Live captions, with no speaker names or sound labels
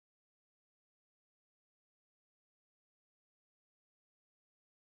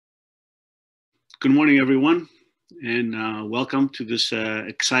Good morning, everyone, and welcome to this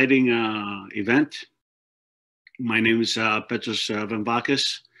exciting event. My name is Petros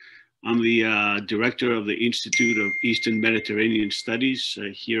Vamvakas. I'm the director of the Institute of Eastern Mediterranean Studies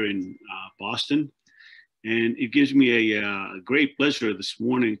here in Boston. And it gives me a great pleasure this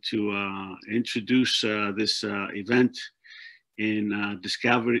morning to introduce this event in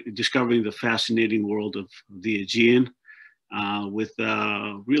discovering the fascinating world of the Aegean. With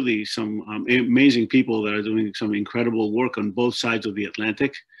really some amazing people that are doing some incredible work on both sides of the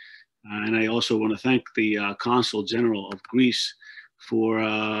Atlantic. And I also want to thank the Consul General of Greece for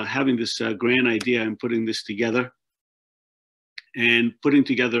having this grand idea and putting this together and putting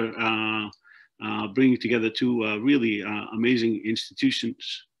together, bringing together two really amazing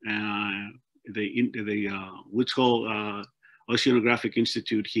institutions, the Woods Hole Oceanographic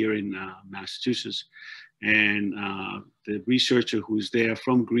Institute here in Massachusetts, and the researcher who's there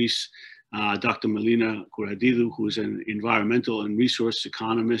from Greece, Dr. Melina Kourantidou, who's an environmental and resource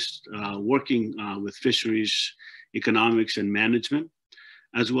economist working with fisheries, economics, and management,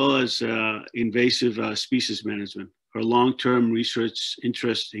 as well as invasive species management. Her long-term research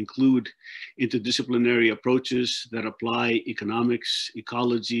interests include interdisciplinary approaches that apply economics,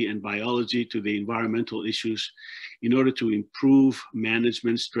 ecology, and biology to the environmental issues in order to improve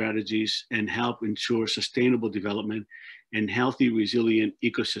management strategies and help ensure sustainable development and healthy, resilient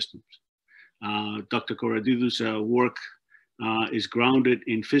ecosystems. Dr. Kourantidou's work is grounded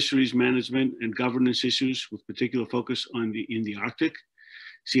in fisheries management and governance issues with particular focus on in the Arctic.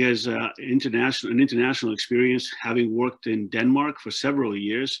 She has an international experience, having worked in Denmark for several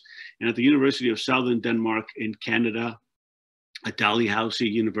years and at the University of Southern Denmark in Canada, at Dalhousie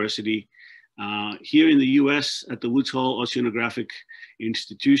University, here in the US at the Woods Hole Oceanographic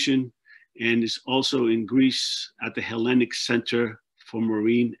Institution, and is also in Greece at the Hellenic Center for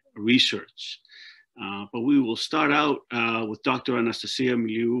Marine Research. But we will start out with Dr. Anastasia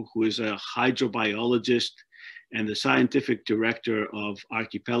Miliou, who is a hydrobiologist and the scientific director of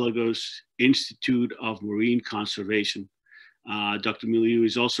Archipelagos Institute of Marine Conservation. Dr. Miliou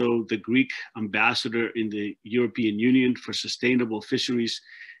is also the Greek ambassador in the European Union for Sustainable Fisheries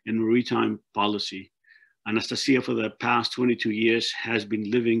and Maritime Policy. Anastasia, for the past 22 years, has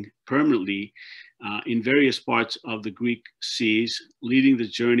been living permanently in various parts of the Greek seas, leading the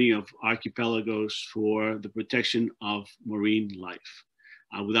journey of archipelagos for the protection of marine life.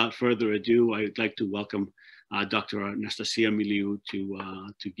 Without further ado, I'd like to welcome Dr. Anastasia Miliou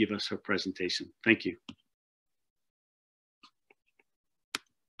to give us her presentation. Thank you.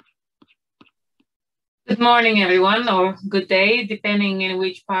 Good morning, everyone, or good day, depending in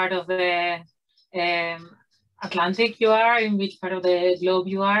which part of the Atlantic you are, in which part of the globe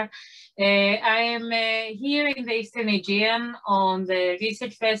you are. I am here in the Eastern Aegean on the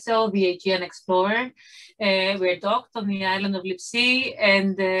research vessel, the Aegean Explorer. We're docked on the island of Lipsi,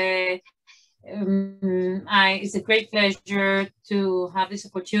 and it's a great pleasure to have this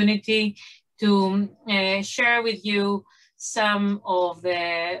opportunity to share with you some of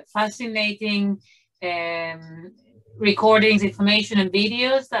the fascinating recordings, information, and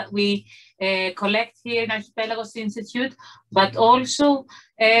videos that we collect here in Archipelagos Institute, but also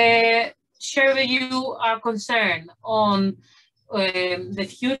share with you our concern on the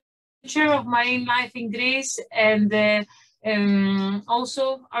future of marine life in Greece, and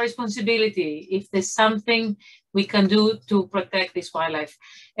also our responsibility if there's something we can do to protect this wildlife.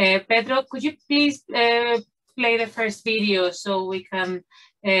 Petros, could you please play the first video so we can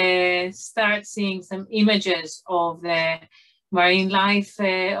start seeing some images of the marine life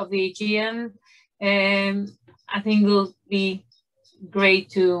of the Aegean? I think it will be great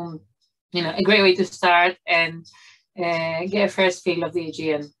to, a great way to start and get a first feel of the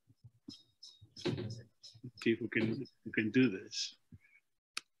Aegean. See if we can do this.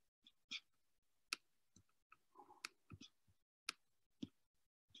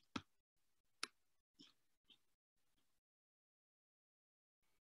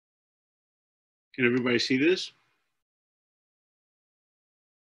 Can everybody see this?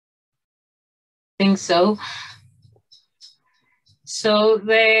 I think so. So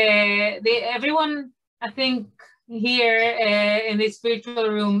everyone, I think, here in this virtual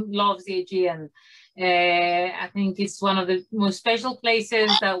room loves the Aegean. I think it's one of the most special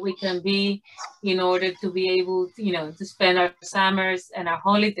places that we can be in order to be able to, to spend our summers and our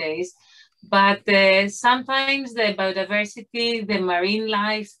holidays. But sometimes the biodiversity, the marine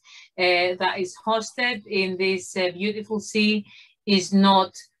life that is hosted in this beautiful sea is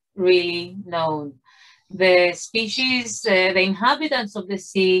not really known. The species, the inhabitants of the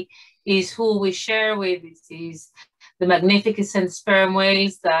sea is who we share with. It is the magnificent sperm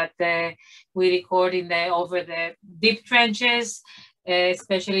whales that we record over the deep trenches,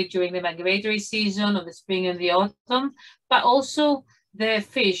 especially during the migratory season of the spring and the autumn, but also the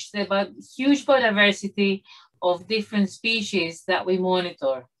fish, the huge biodiversity of different species that we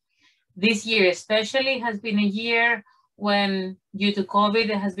monitor. This year especially has been a year when, due to COVID,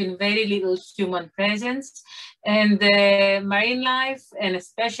 there has been very little human presence, and the marine life, and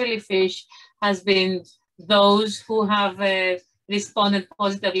especially fish, has been those who have responded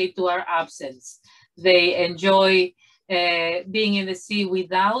positively to our absence. They enjoy being in the sea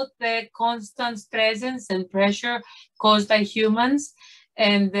without the constant presence and pressure caused by humans.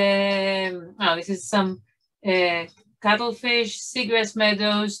 And this is some cuttlefish, seagrass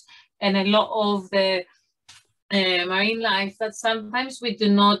meadows, and a lot of the marine life that sometimes we do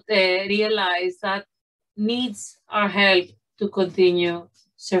not realize that needs our help to continue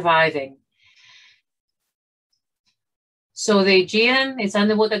surviving. So the Aegean, its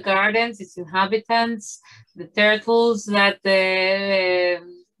underwater gardens, its inhabitants, the turtles that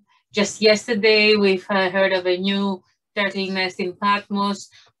just yesterday we've heard of a new turtle nest in Patmos.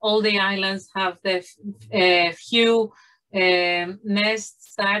 All the islands have the few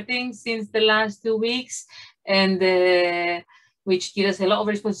nests starting since the last 2 weeks, and which gives us a lot of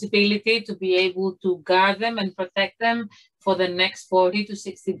responsibility to be able to guard them and protect them for the next 40 to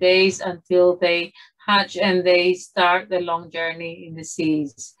 60 days until they hatch and they start the long journey in the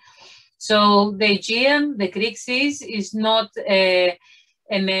seas. So the Aegean, the Greek seas, is not a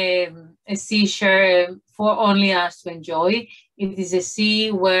sea share for only us to enjoy. It is a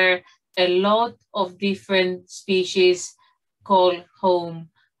sea where a lot of different species call home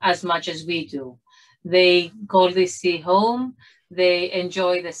as much as we do. They call this sea home, they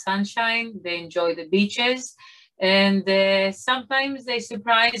enjoy the sunshine, they enjoy the beaches, and sometimes they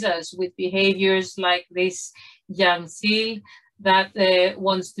surprise us with behaviors like this young seal that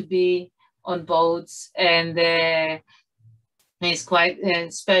wants to be on boats, and is quite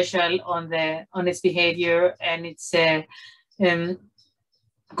special on its behavior and its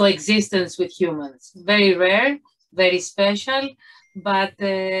coexistence with humans. Very rare, very special, but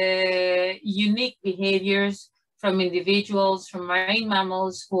unique behaviors from individuals, from marine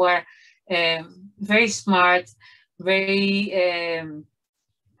mammals who are very smart, very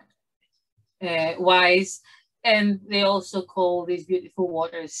wise, and they also call these beautiful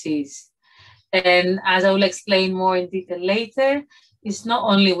water seas. And as I will explain more in detail later, it's not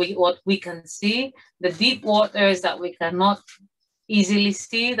only what we can see, the deep waters that we cannot easily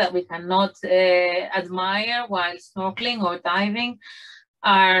see, that we cannot admire while snorkeling or diving,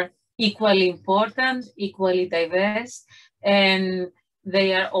 are equally important, equally diverse, and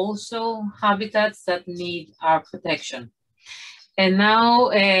they are also habitats that need our protection. And now,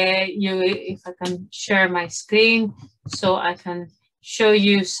 if I can share my screen so I can show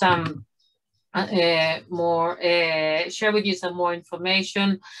you some share with you some more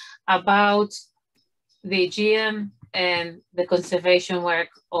information about the Aegean and the conservation work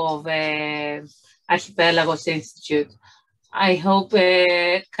of Archipelagos Institute. I hope,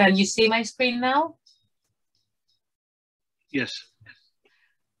 can you see my screen now? Yes.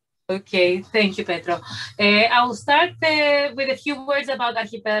 Okay, thank you, Petro. I will start with a few words about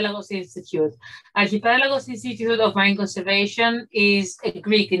Archipelagos Institute. Archipelagos Institute of Marine Conservation is a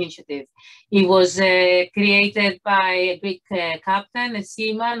Greek initiative. It was created by a Greek captain, a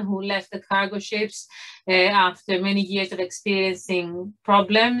seaman who left the cargo ships after many years of experiencing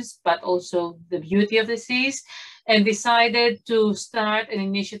problems, but also the beauty of the seas, and decided to start an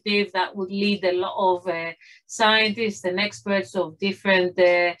initiative that would lead a lot of scientists and experts of different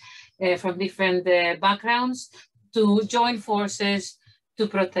from different backgrounds to join forces to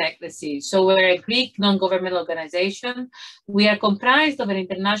protect the seas. So we're a Greek non-governmental organization. We are comprised of an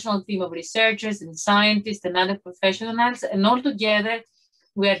international team of researchers and scientists and other professionals, and all together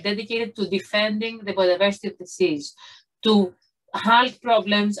we are dedicated to defending the biodiversity of the seas, to halt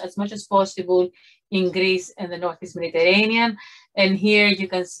problems as much as possible in Greece and the Northeast Mediterranean. And here you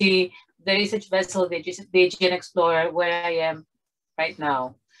can see the research vessel, the Aegean Explorer, where I am right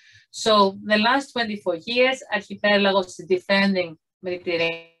now. So the last 24 years, Archipelagos is defending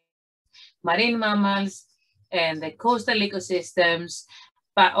Mediterranean marine mammals and the coastal ecosystems,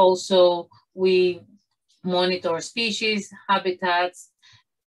 but also we monitor species, habitats,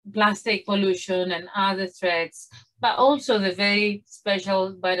 plastic pollution and other threats, but also the very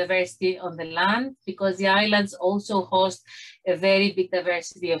special biodiversity on the land, because the islands also host a very big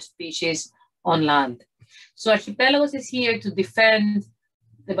diversity of species on land. So Archipelagos is here to defend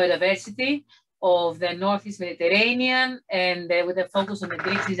the biodiversity of the Northeast Mediterranean and with a focus on the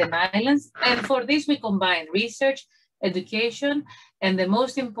Greek seas and islands. And for this, we combine research education, and the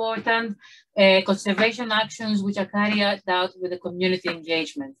most important, conservation actions which are carried out with the community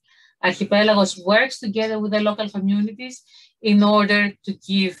engagement. Archipelagos works together with the local communities in order to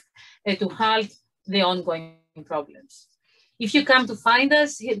give, to halt the ongoing problems. If you come to find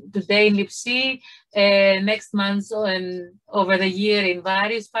us today in Lipsi, next month and over the year in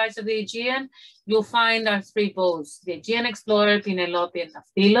various parts of the Aegean, you'll find our 3 boats, the Aegean Explorer, Penelope, and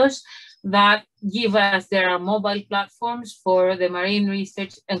Efthymiou, that give us their mobile platforms for the marine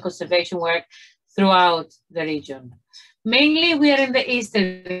research and conservation work throughout the region. Mainly, we are in the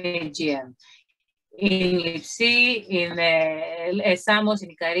Eastern Aegean, in Lipsi, in Samos, in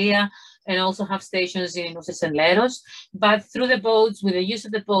Ikaria, and also have stations in Nuses and Leros. But through the boats, with the use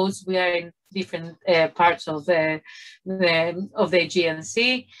of the boats, we are in different parts of the Aegean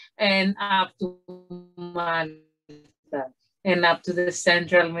Sea and up to Malta and up to the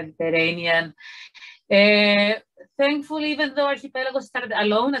central Mediterranean. Thankfully, even though Archipelagos started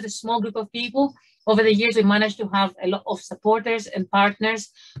alone as a small group of people, over the years, we managed to have a lot of supporters and partners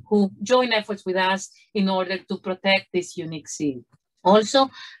who join efforts with us in order to protect this unique sea. Also,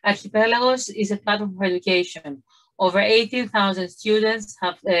 Archipelagos is a platform for education. Over 18,000 students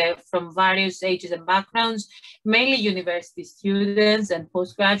have from various ages and backgrounds, mainly university students and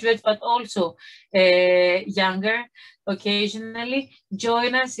postgraduates, but also younger occasionally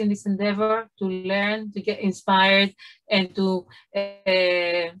join us in this endeavor to learn, to get inspired, and to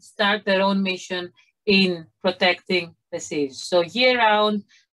start their own mission in protecting the seas. So year-round,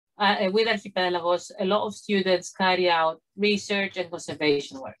 with Archipelagos, a lot of students carry out research and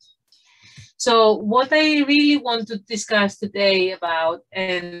conservation work. So what I really want to discuss today about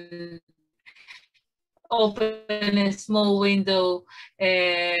and open a small window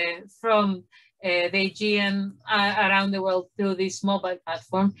from the Aegean around the world through this mobile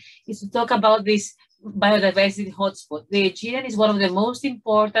platform is to talk about this biodiversity hotspot. The Aegean is one of the most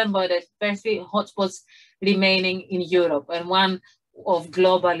important biodiversity hotspots remaining in Europe and one of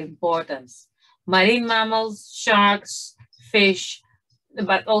global importance. Marine mammals, sharks, fish,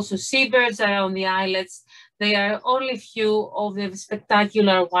 but also seabirds around the islets. They are only few of the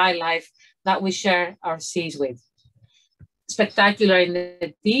spectacular wildlife that we share our seas with. Spectacular in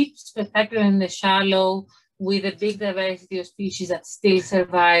the deep, spectacular in the shallow, with a big diversity of species that still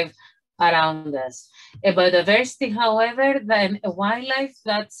survive around us. A biodiversity, however, then a wildlife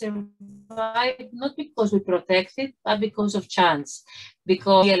that survived not because we protect it, but because of chance,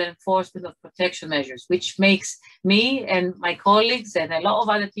 because of the enforcement of protection measures, which makes me and my colleagues and a lot of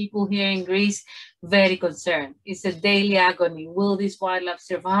other people here in Greece very concerned. It's a daily agony. Will this wildlife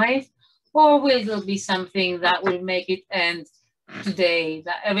survive, or will there be something that will make it end today,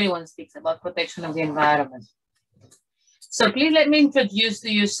 that everyone speaks about protection of the environment? So please let me introduce to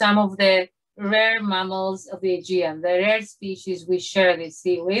you some of the rare mammals of the Aegean, the rare species we share the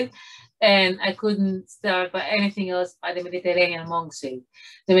sea with. And I couldn't start by anything else by the Mediterranean monk seal.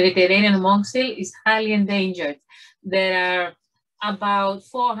 The Mediterranean monk seal is highly endangered. There are about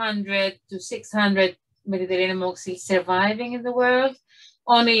 400 to 600 Mediterranean monk seals surviving in the world.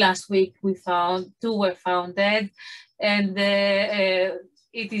 Only last week we found 2 were found dead. And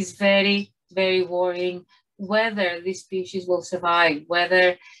it is very, very worrying whether this species will survive,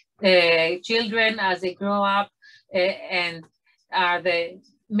 whether children as they grow up and are the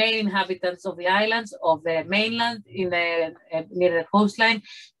main inhabitants of the islands, of the mainland in the, near the coastline,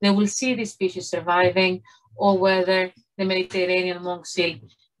 they will see this species surviving, or whether the Mediterranean monk seal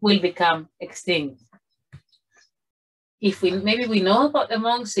will become extinct. If we, maybe we know about the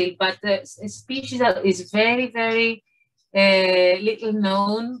monk seal, but the species that is very, very little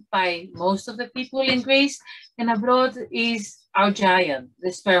known by most of the people in Greece and abroad is our giant,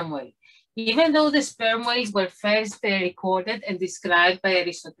 the sperm whale. Even though the sperm whales were first recorded and described by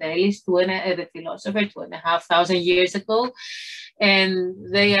Aristoteles, the philosopher, 2,500 years ago, and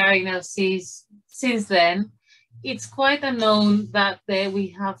they are in our seas since then, it's quite unknown that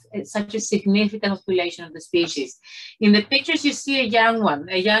we have such a significant population of the species. In the pictures, you see a young one,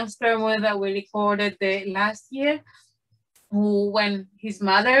 a young sperm whale that we recorded last year, who, when his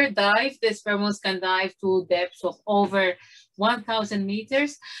mother dived, the sperm whales can dive to depths of over 1,000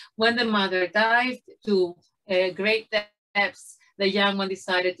 meters. When the mother dived to great depths, the young one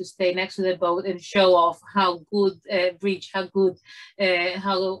decided to stay next to the boat and show off how good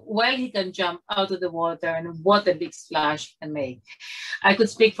how well he can jump out of the water and what a big splash can make. I could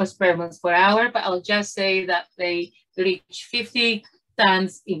speak for sperm whales for hours, but I'll just say that they reach 50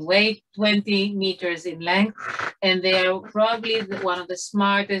 tons in weight, 20 meters in length, and they are probably one of the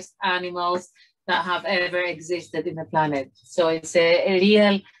smartest animals that have ever existed in the planet. So it's a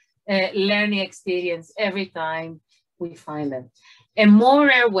real learning experience every time we find them. A more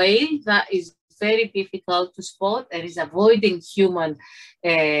rare whale that is very difficult to spot and is avoiding human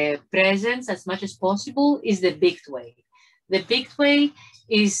presence as much as possible is the beaked whale. The beaked whale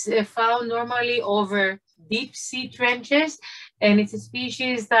is found normally over deep sea trenches, and it's a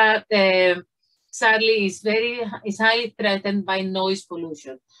species that sadly is highly threatened by noise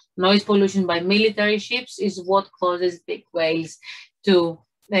pollution. Noise pollution by military ships is what causes big whales to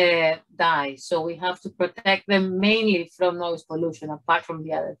die. So we have to protect them mainly from noise pollution, apart from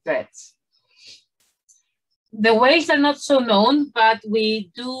the other threats. The whales are not so known, but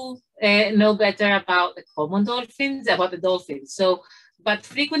we do know better about the common dolphins, about the dolphins. So, but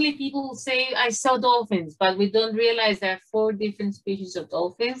frequently people say, I saw dolphins, but we don't realize there are 4 different species of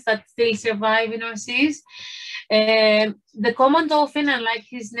dolphins that still survive in our seas. The common dolphin, unlike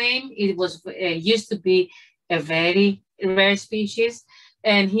his name, it was used to be a very rare species.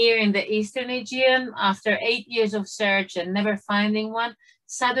 And here in the Eastern Aegean, after 8 years of search and never finding one,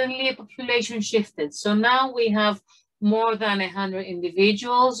 suddenly a population shifted. So now we have more than 100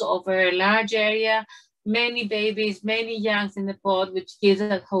 individuals over a large area, many babies, many youngs in the pod, which gives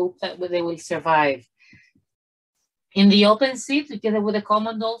us hope that they will survive. In the open sea, together with the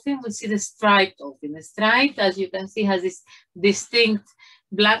common dolphin, we see the striped dolphin. The striped, as you can see, has this distinct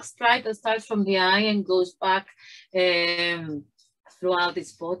black stripe that starts from the eye and goes back throughout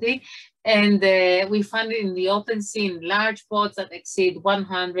its body. And we find it in the open sea in large pods that exceed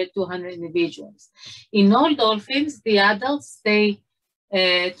 100, 200 individuals. In all dolphins, the adults stay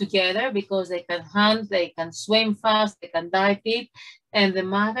together because they can hunt, they can swim fast, they can dive deep, and the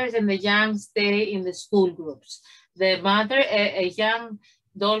mothers and the young stay in the school groups. The mother, a young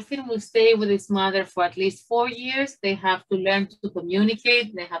dolphin will stay with its mother for at least 4 years. They have to learn to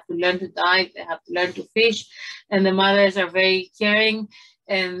communicate, they have to learn to dive, they have to learn to fish, and the mothers are very caring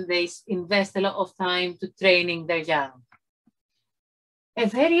and they invest a lot of time to training their young. A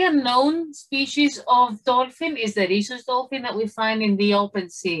very unknown species of dolphin is the rhesus dolphin that we find in the open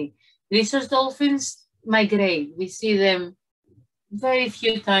sea. Rhesus dolphins migrate. We see them very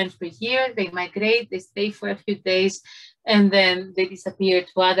few times per year. They migrate, they stay for a few days, and then they disappear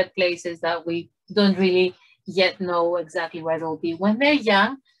to other places that we don't really yet know exactly where they'll be. When they're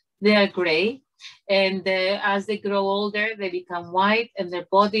young, they are gray, and as they grow older, they become white, and their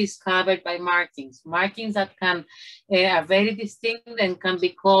body is covered by markings. Markings that are very distinct and can be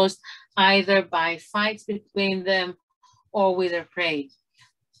caused either by fights between them or with their prey,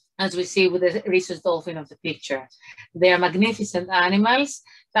 as we see with the rhesus dolphin of the picture. They are magnificent animals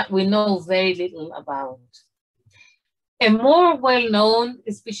that we know very little about. A more well-known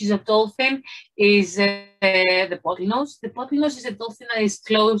species of dolphin is the bottlenose. The bottlenose is a dolphin that is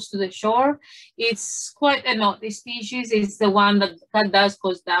close to the shore. It's quite a naughty species. It's the one that does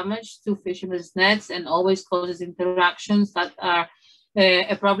cause damage to fishermen's nets and always causes interactions that are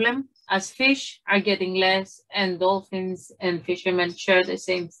a problem. As fish are getting less and dolphins and fishermen share the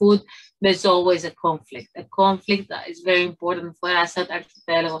same food, there's always a conflict that is very important for us at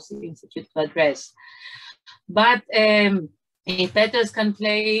Archipelagos Institute to address. But if Petros can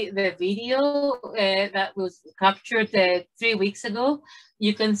play the video that was captured 3 weeks ago,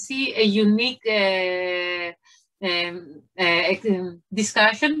 you can see a unique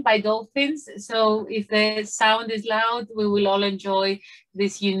discussion by dolphins. So if the sound is loud, we will all enjoy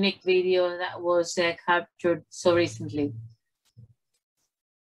this unique video that was captured so recently.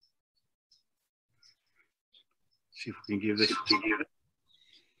 See if we can give this.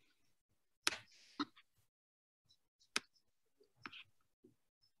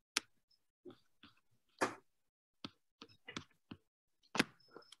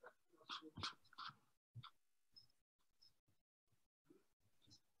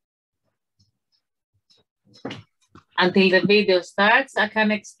 Until the video starts, I can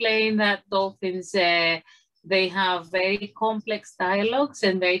explain that dolphins, they have very complex dialogues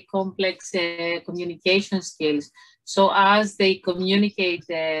and very complex communication skills. So as they communicate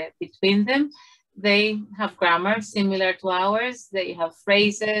between them, they have grammar similar to ours. They have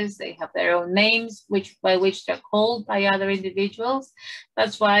phrases, they have their own names, by which they're called by other individuals.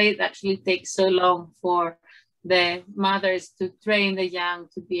 That's why it actually takes so long for the mothers to train the young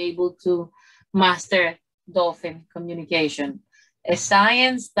to be able to master dolphin communication, a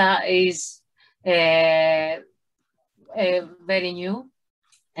science that is very new.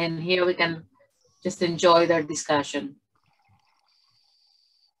 And here we can just enjoy their discussion.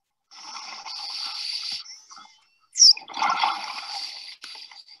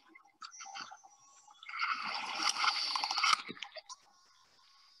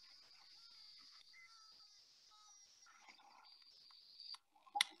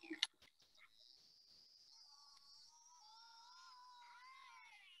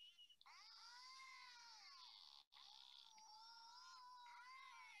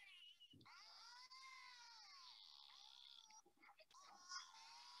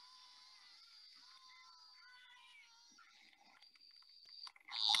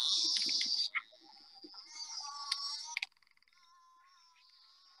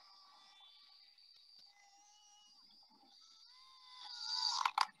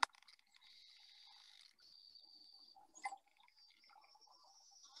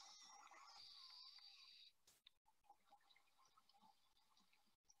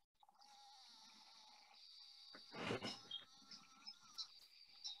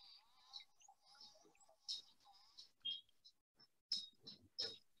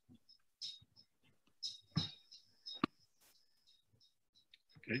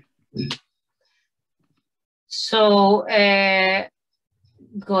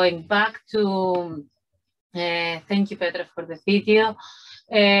 going back to, thank you, Petros, for the video.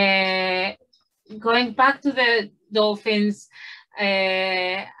 Going back to the dolphins,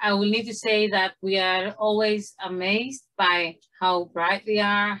 I will need to say that we are always amazed by how bright they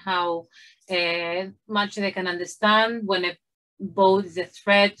are, how much they can understand when a boat is a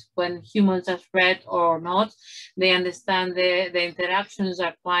threat, when humans are a threat or not. They understand the interactions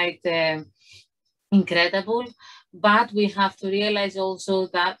are quite incredible, but we have to realize also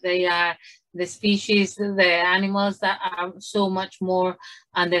that they are the species, the animals that are so much more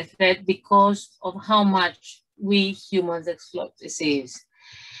under threat because of how much we humans exploit the seas.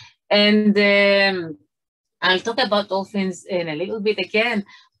 And I'll talk about dolphins in a little bit again,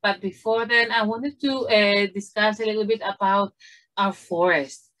 but before then, I wanted to discuss a little bit about our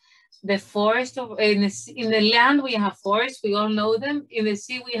forest. The forest in the land we have forests, we all know them. In the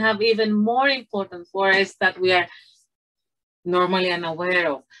sea, we have even more important forests that we are normally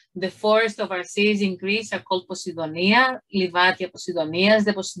unaware of. The forests of our seas in Greece are called Posidonia, Livatia Posidonias,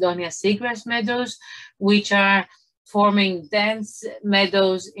 the Posidonia seagrass meadows, which are forming dense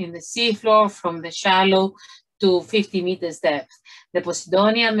meadows in the seafloor from the shallow to 50 meters depth. The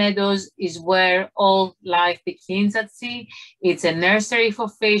Posidonia meadows is where all life begins at sea. It's a nursery for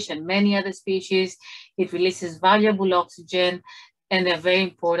fish and many other species. It releases valuable oxygen, and they're very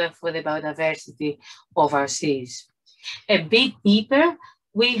important for the biodiversity of our seas. A bit deeper,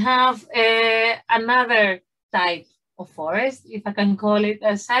 we have another type of forest, if I can call it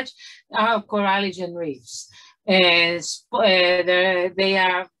as such, are coralligen reefs. They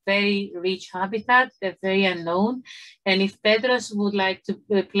are very rich habitat, they're very unknown. And if Petros would like to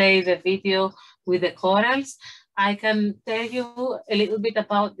play the video with the corals, I can tell you a little bit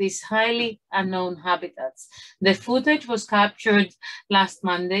about these highly unknown habitats. The footage was captured last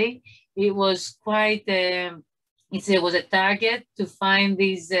Monday. It was quite, it was a target to find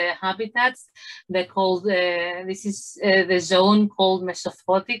these habitats. They're called, this is the zone called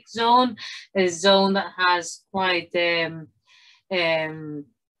Mesophotic zone, a zone that has quite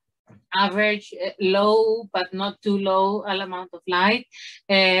average, low, but not too low amount of light.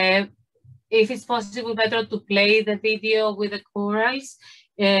 If it's possible, better to play the video with the corals,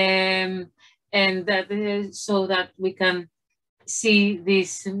 and that so that we can see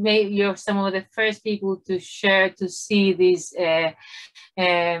this. Maybe you're some of the first people to share to see this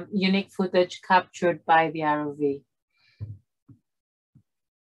unique footage captured by the ROV.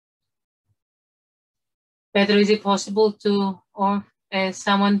 Pedro, is it possible to, or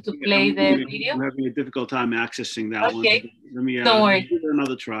someone to play the video? I'm having a difficult time accessing that one. Let me don't worry. give it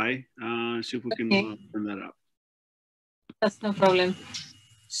another try. See if we can turn that up. That's no problem.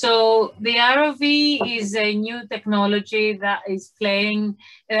 So the ROV is a new technology that is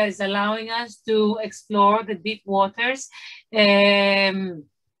allowing us to explore the deep waters. The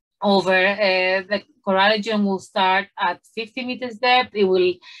coralligen will start at 50 meters depth. It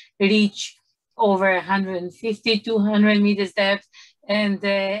will reach over 150, 200 meters depth. And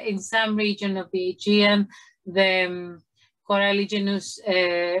in some region of the Aegean, the coralligenous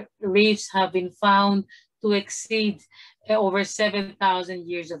reefs have been found to exceed over 7,000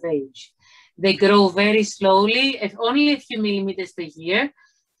 years of age. They grow very slowly at only a few millimeters per year,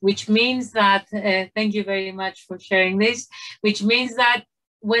 which means that, thank you very much for sharing this, which means that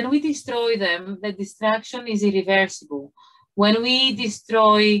when we destroy them, the destruction is irreversible. When we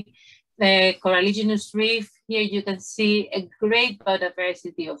destroy the coralligenous reef, here you can see a great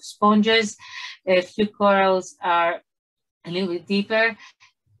biodiversity of sponges. A few corals are a little bit deeper.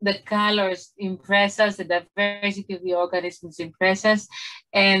 The colors impress us, the diversity of the organisms impress us,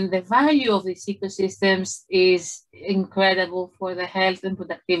 and the value of these ecosystems is incredible for the health and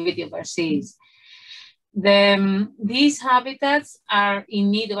productivity of our seas. These habitats are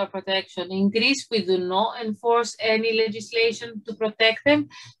in need of our protection. In Greece, we do not enforce any legislation to protect them,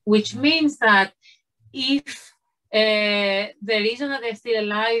 which means that if the reason that they're still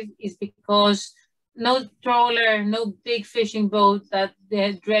alive is because no trawler, no big fishing boat that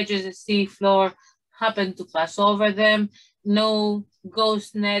dredges the sea floor happened to pass over them, no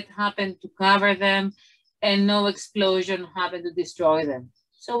ghost net happened to cover them, and no explosion happened to destroy them.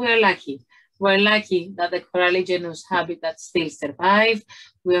 So we're lucky. We're lucky that the coralligenous habitats still survive.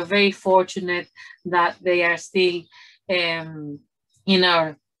 We are very fortunate that they are still in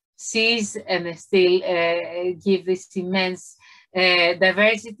our seas and they still give this immense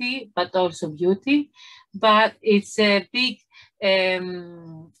diversity, but also beauty. But it's a big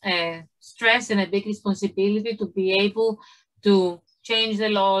stress and a big responsibility to be able to change the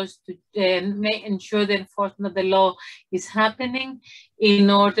laws, to ensure the enforcement of the law is happening in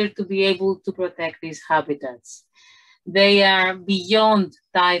order to be able to protect these habitats. They are beyond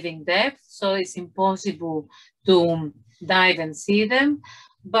diving depth, so it's impossible to dive and see them.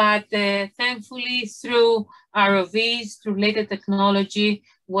 But thankfully, through ROVs, through later technology,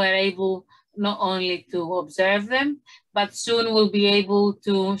 we're able not only to observe them, but soon we'll be able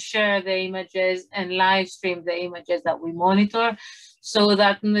to share the images and live stream the images that we monitor, so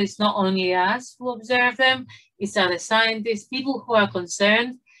that it's not only us who observe them, it's other scientists, people who are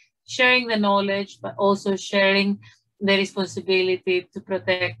concerned, sharing the knowledge, but also sharing the responsibility to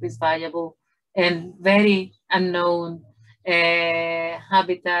protect these valuable and very unknown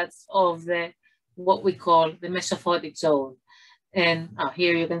habitats of the what we call the mesophotic zone. And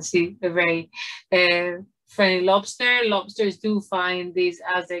here you can see a very friendly lobster. Lobsters do find these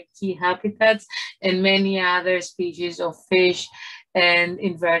as their key habitats, and many other species of fish and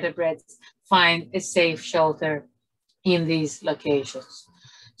invertebrates find a safe shelter in these locations.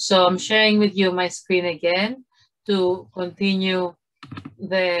 So I'm sharing with you my screen again to continue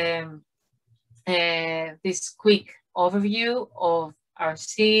the this quick overview of our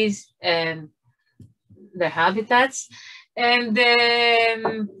seas and their habitats. And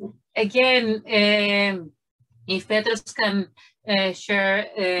again, if Petros can share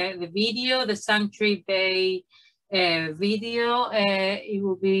the video, the Sanctuary Bay video, it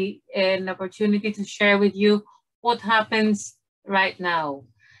will be an opportunity to share with you what happens right now.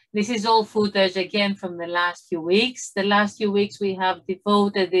 This is all footage again from the last few weeks. The last few weeks we have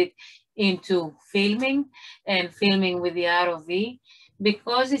devoted it into filming and filming with the ROV,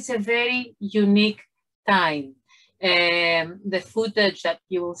 because it's a very unique time. The footage that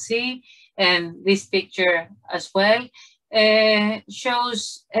you will see, and this picture as well,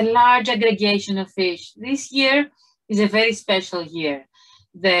 shows a large aggregation of fish. This year is a very special year.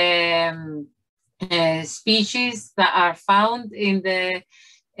 The species that are found in the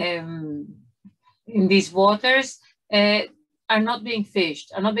in these waters are not being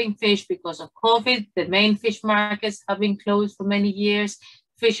fished because of COVID. The main fish markets have been closed for many years.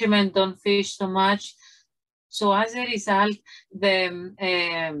 Fishermen don't fish so much. So as a result, there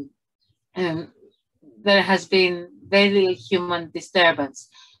has been very little human disturbance.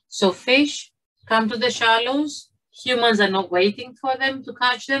 So fish come to the shallows. Humans are not waiting for them to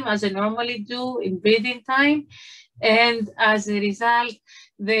catch them as they normally do in breeding time. And as a result,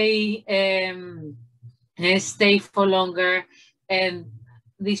 they stay for longer. And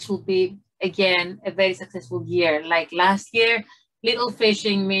this will be, again, a very successful year. Like last year, little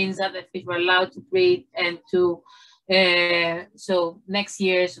fishing means that the fish were allowed to breed and to, so next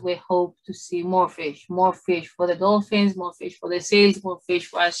year's we hope to see more fish for the dolphins, more fish for the seals, more fish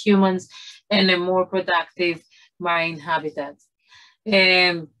for us humans, and a more productive marine habitat.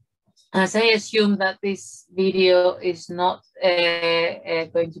 As I assume that this video is not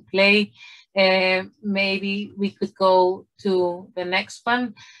going to play, maybe we could go to the next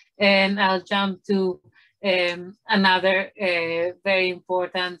one, and I'll jump to another very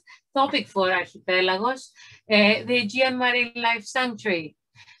important topic for Archipelagos, the Aegean Marine Life Sanctuary.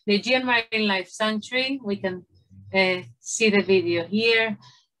 The Aegean Marine Life Sanctuary, we can see the video here,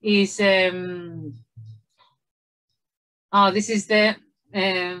 is, this is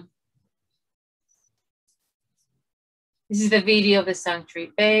the video of the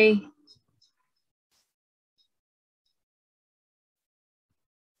Sanctuary Bay.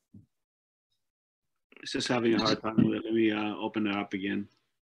 It's just having a hard time with it. Let me open it up again.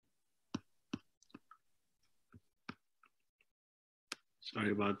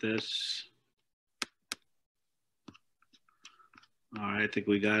 Sorry about this. All right, I think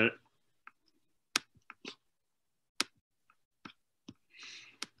we got it.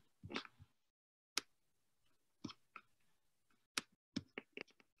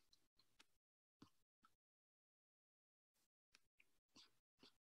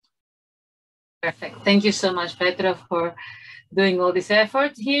 Perfect. Thank you so much, Petros, for doing all this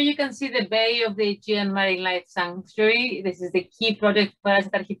effort. Here you can see the bay of the Aegean Marine Life Sanctuary. This is the key project for us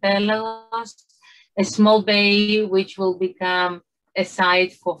at Archipelagos, a small bay which will become a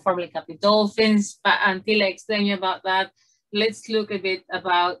site for formerly captive dolphins. But until I explain you about that, let's look a bit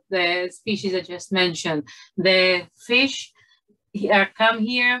about the species I just mentioned. The fish come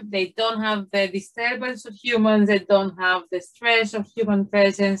here, they don't have the disturbance of humans, they don't have the stress of human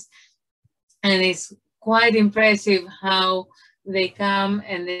presence. And it's quite impressive how they come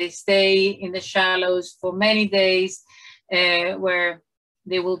and they stay in the shallows for many days, where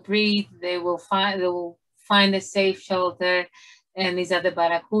they will breathe, they will find a safe shelter. And these are the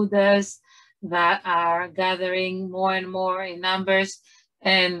barracudas that are gathering more and more in numbers.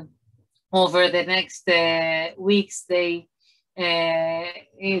 And over the next weeks, we can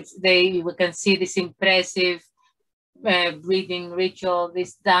see this impressive breathing ritual,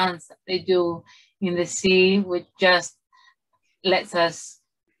 this dance that they do in the sea, which just lets us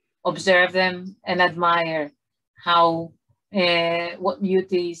observe them and admire how what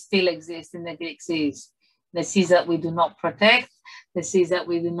beauty still exists in the Greek seas. The seas that we do not protect, the seas that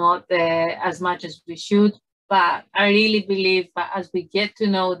we do not as much as we should. But I really believe that as we get to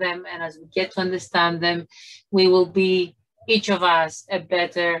know them and as we get to understand them, we will be, each of us, a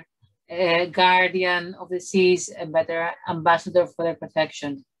better guardian of the seas, a better ambassador for their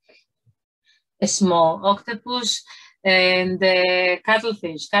protection. A small octopus and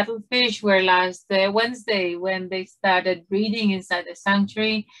cuttlefish. Cuttlefish were last Wednesday when they started breeding inside the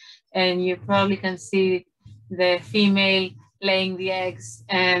sanctuary, and you probably can see the female laying the eggs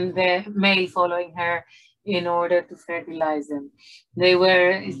and the male following her in order to fertilize them.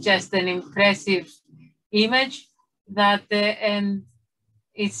 It's just an impressive image that, and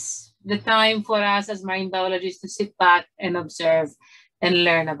it's the time for us as marine biologists to sit back and observe and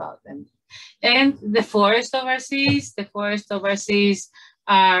learn about them. And the forest of our seas,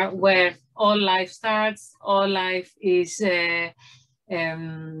 are where all life starts. All life is the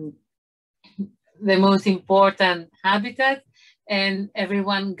most important habitat, and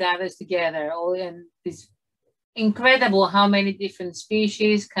everyone gathers together. And it's incredible how many different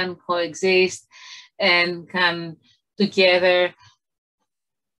species can coexist and can together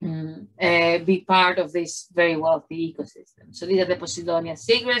be part of this very wealthy ecosystem. So these are the Posidonia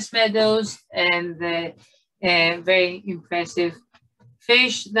seagrass meadows and the very impressive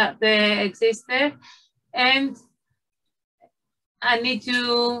fish that exist there. And I need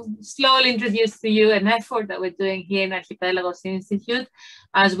to slowly introduce to you an effort that we're doing here in Archipelagos Institute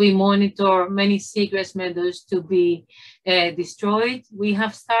as we monitor many seagrass meadows to be destroyed. We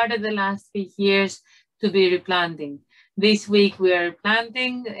have started the last 3 years to be replanting. This week we are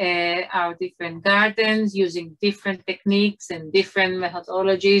planting our different gardens using different techniques and different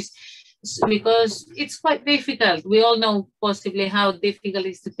methodologies, because it's quite difficult. We all know possibly how difficult it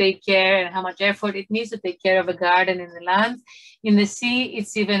is to take care and how much effort it needs to take care of a garden in the land. In the sea,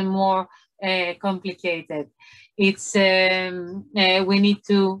 it's even more complicated. It's we need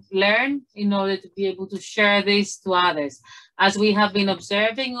to learn in order to be able to share this to others. As we have been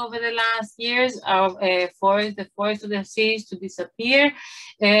observing over the last years, our the forest of the seas to disappear,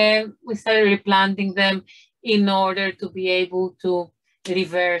 we started replanting them in order to be able to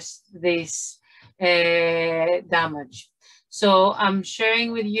reverse this damage. So I'm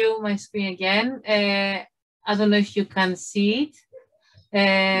sharing with you my screen again. I don't know if you can see it.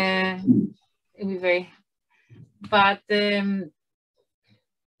 It'll be very, but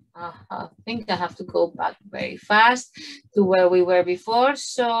I think I have to go back very fast to where we were before.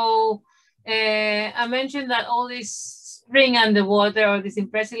 So I mentioned that all this spring underwater, or this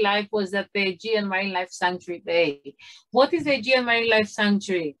impressive life, was at the Aegean Marine Life Sanctuary Bay. What is the Aegean Marine Life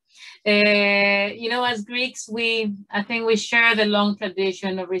Sanctuary? You know, as Greeks, I think we share the long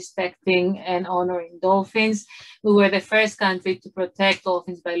tradition of respecting and honoring dolphins. We were the first country to protect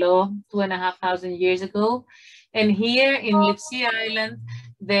dolphins by law 2,500 years ago. And here in Lipsia Island,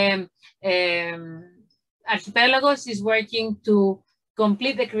 the Archipelagos is working to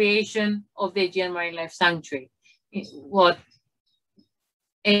complete the creation of the Aegean Marine Life Sanctuary,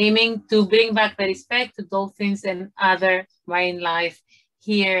 aiming to bring back the respect to dolphins and other marine life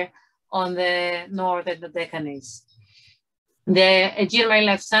here on the northern Dodecanese. The Aegean Marine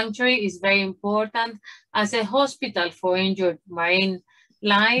Life Sanctuary is very important as a hospital for injured marine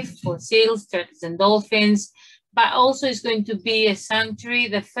life, for seals, turtles, and dolphins, but also is going to be a sanctuary,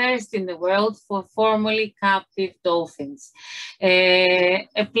 the first in the world, for formerly captive dolphins. A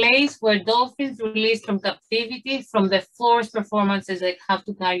place where dolphins released from captivity from the forced performances they have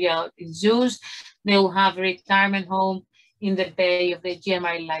to carry out in zoos, they will have a retirement home in the bay of the Aegean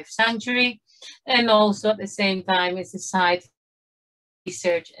Marine Life Sanctuary, and also at the same time it's a site for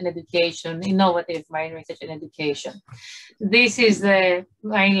research and education, innovative marine research and education. This is the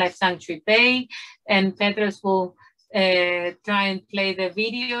Marine Life Sanctuary Bay, and Petros will try and play the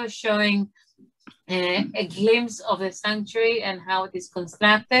video showing a glimpse of the sanctuary and how it is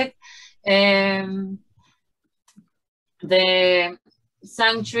constructed. The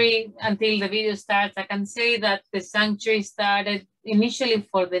sanctuary, until the video starts, I can say that the sanctuary started initially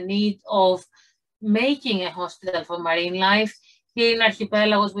for the need of making a hospital for marine life. Here in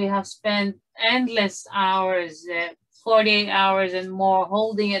Archipelagos, we have spent endless hours, 48 hours and more,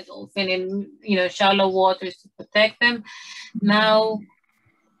 holding a dolphin in shallow waters to protect them. Now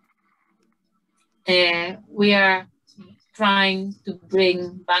we are trying to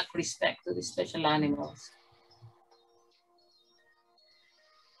bring back respect to these special animals.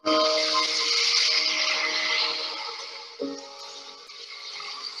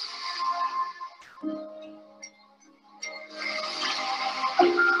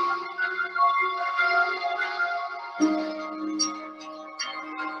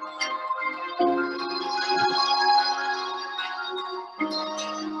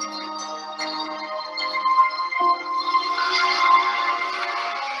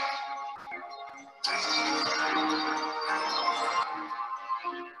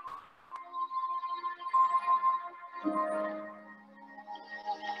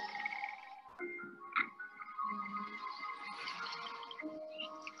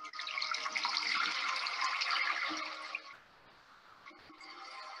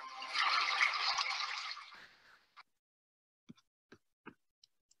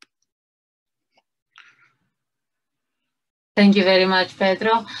 Thank you very much,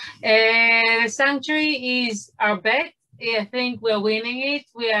 Petro. The sanctuary is our bet. I think we're winning it.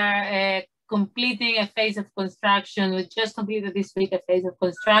 We are completing a phase of construction. We just completed this week a phase of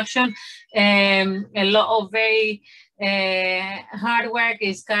construction. A lot of very hard work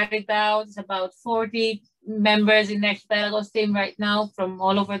is carried out. It's about 40 members in the Archipelagos team right now from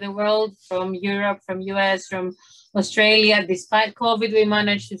all over the world, from Europe, from US, from Australia. Despite COVID, we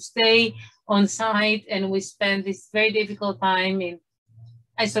managed to stay on site, and we spent this very difficult time in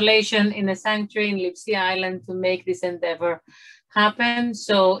isolation in a sanctuary in Lipsy Island to make this endeavor happen.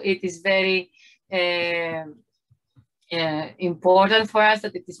 So it is very important for us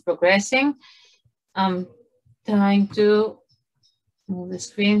that it is progressing. I'm trying to move the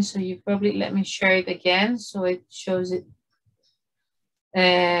screen, so you probably let me share it again so it shows it.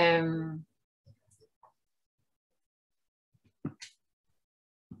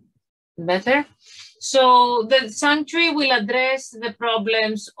 Better. So the sanctuary will address the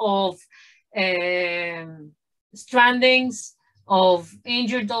problems of strandings, of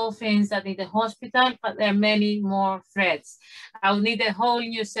injured dolphins that need a hospital, but there are many more threats. I'll need a whole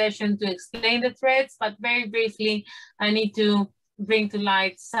new session to explain the threats, but very briefly, I need to bring to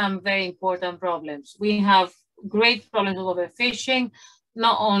light some very important problems. We have great problems of overfishing,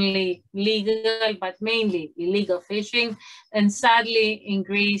 not only legal, but mainly illegal fishing. And sadly, in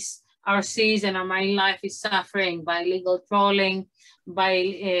Greece, our seas and our marine life is suffering by illegal trawling,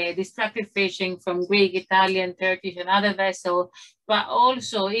 by destructive fishing from Greek, Italian, Turkish, and other vessels, but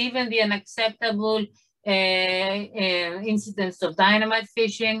also even the unacceptable incidents of dynamite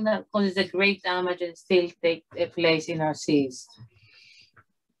fishing that causes a great damage and still take place in our seas.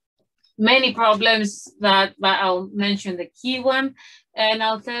 Many problems that, but I'll mention the key one, and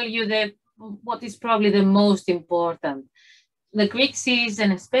I'll tell you that what is probably the most important. The Greek seas,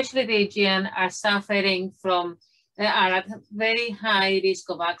 and especially the Aegean, are suffering from, are at very high risk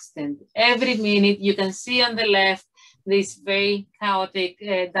of accident. Every minute, you can see on the left, this very chaotic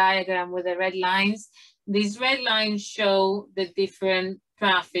diagram with the red lines. These red lines show the different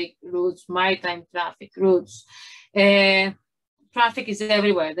traffic routes, maritime traffic routes. Traffic is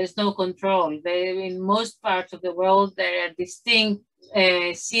everywhere. There's no control. In most parts of the world, there are distinct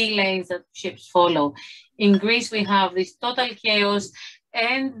sea lanes that ships follow. In Greece, we have this total chaos,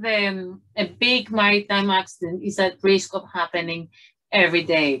 and a big maritime accident is at risk of happening every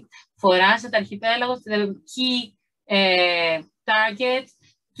day. For us at Archipelagos, the key target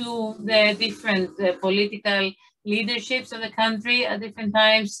to the different political leaderships of the country at different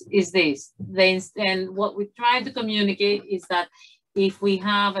times is this. And what we try to communicate is that if we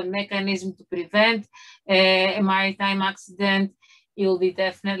have a mechanism to prevent a maritime accident, it will be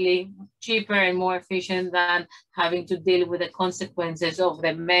definitely cheaper and more efficient than having to deal with the consequences of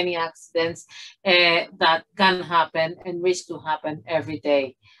the many accidents that can happen and risk to happen every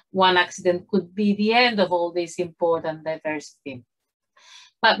day. One accident could be the end of all this important diversity.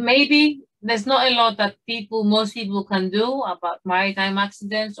 But maybe there's not a lot that most people can do about maritime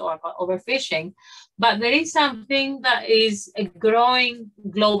accidents or about overfishing, but there is something that is a growing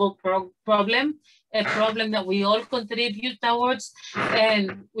global problem, a problem that we all contribute towards,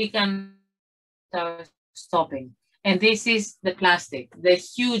 and we can stopping. And this is the plastic, the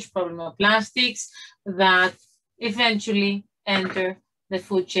huge problem of plastics that eventually enter the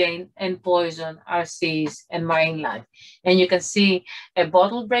food chain and poison our seas and marine life. And you can see a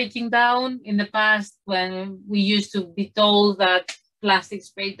bottle breaking down. In the past, when we used to be told that plastics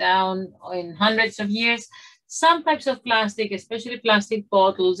break down in hundreds of years, some types of plastic, especially plastic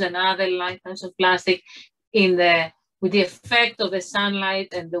bottles and other types of plastic, with the effect of the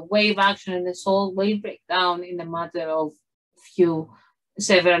sunlight and the wave action in the salt, will break down in a matter of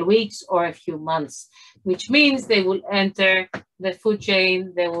several weeks or a few months, which means they will enter the food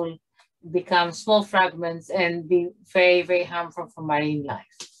chain, they will become small fragments and be very, very harmful for marine life.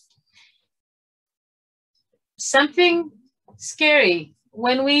 Something scary,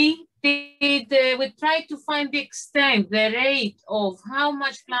 when we tried to find the extent, the rate of how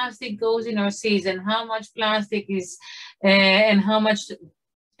much plastic goes in our seas and how much plastic is, and how much,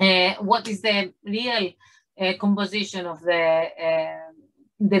 what is the real composition of the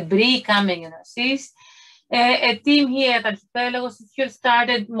debris coming in our seas, a team here at Archipelagos Institute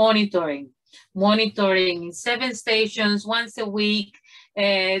started monitoring in 7 stations once a week,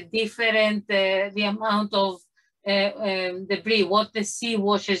 the amount of debris, what the sea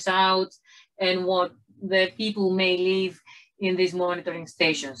washes out, and what the people may leave in these monitoring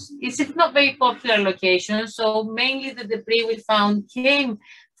stations. It's not very popular location, so mainly the debris we found came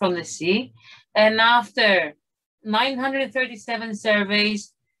from the sea. And after 937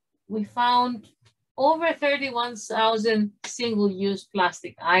 surveys, we found over 31,000 single-use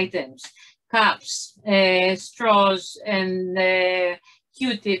plastic items, cups, straws, and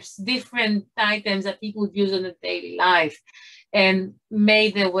Q-tips, different items that people use in their daily life, and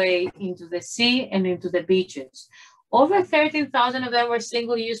made their way into the sea and into the beaches. Over 13,000 of them were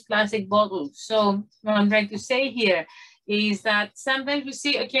single-use plastic bottles. So what I'm trying to say here is that sometimes we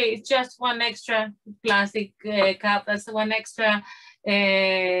see, okay, it's just one extra plastic cup, that's one extra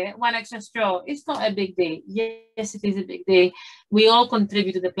straw. It's not a big deal. Yes, it is a big deal. We all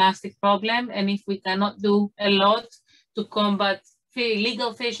contribute to the plastic problem, and if we cannot do a lot to combat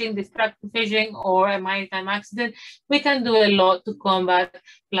illegal fishing, destructive fishing, or a maritime accident, we can do a lot to combat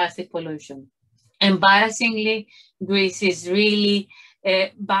plastic pollution. Embarrassingly, Greece is really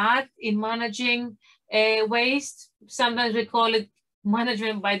bad in managing waste. Sometimes we call it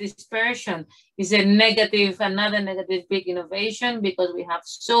management by dispersion. Is another negative big innovation, because we have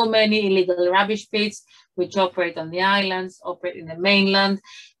so many illegal rubbish pits which operate on the islands, operate in the mainland,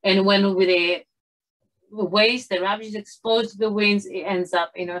 and when the waste, the rubbish is exposed to the winds, it ends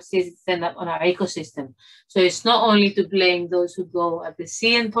up in our seas, it ends up on our ecosystem. So it's not only to blame those who go at the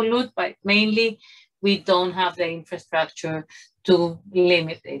sea and pollute, but mainly we don't have the infrastructure to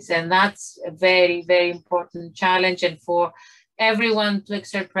limit this. And that's a very, very important challenge, and for everyone to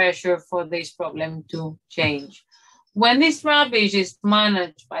exert pressure for this problem to change. When this rubbish is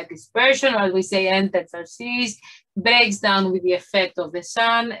managed by dispersion, or as we say, enters our seas, breaks down with the effect of the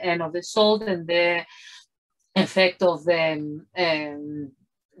sun and of the salt and the effect of the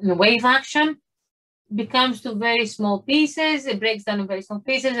wave action, becomes to very small pieces. It breaks down in very small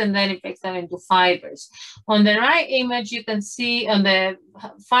pieces, and then it breaks down into fibers. On the right image, you can see, on the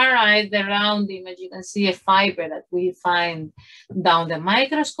far right, the round image, you can see a fiber that we find down the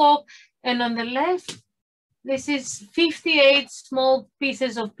microscope. And on the left, this is 58 small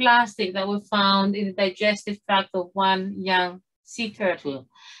pieces of plastic that were found in the digestive tract of one young sea turtle,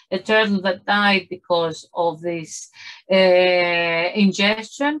 a turtle that died because of this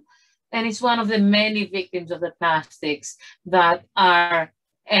ingestion. And it's one of the many victims of the plastics that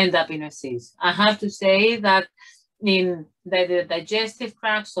end up in our seas. I have to say that in the digestive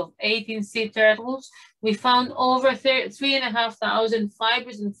tracts of 18 sea turtles, we found over 3,500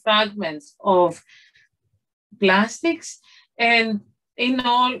 fibers and fragments of plastics. And in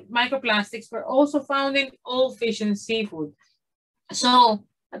all, microplastics were also found in all fish and seafood. So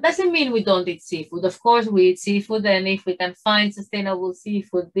that doesn't mean we don't eat seafood. Of course, we eat seafood, and if we can find sustainable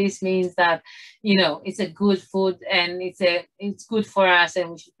seafood, this means that, you know, it's a good food and it's good for us,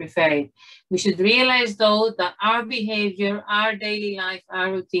 and we should prefer it. We should realize, though, that our behavior, our daily life,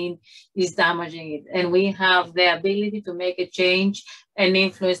 our routine is damaging it, and we have the ability to make a change and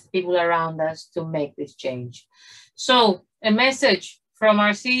influence the people around us to make this change. So, a message from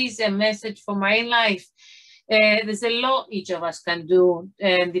our seas, a message for marine life. There's a lot each of us can do,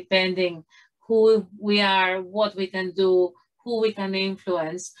 depending who we are, what we can do, who we can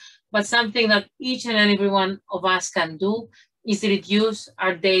influence. But something that each and every one of us can do is reduce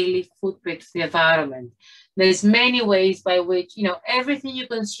our daily footprint to the environment. There's many ways by which, you know, everything you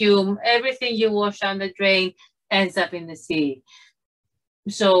consume, everything you wash down the drain ends up in the sea.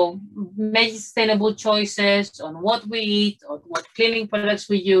 So make sustainable choices on what we eat, on what cleaning products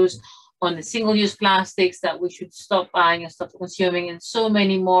we use, on the single-use plastics that we should stop buying and stop consuming, and so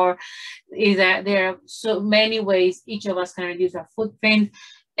many more. There are so many ways each of us can reduce our footprint,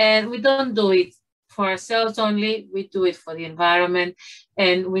 and we don't do it for ourselves only, we do it for the environment,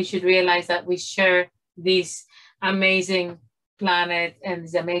 and we should realize that we share this amazing planet and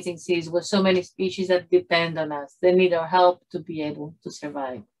these amazing seas with so many species that depend on us. They need our help to be able to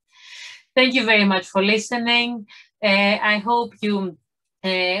survive. Thank you very much for listening. I hope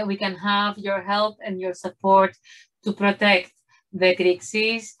we can have your help and your support to protect the Greek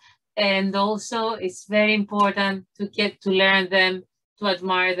seas. And also, it's very important to get to learn them, to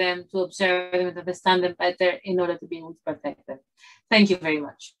admire them, to observe them, to understand them better in order to be able to protect them. Thank you very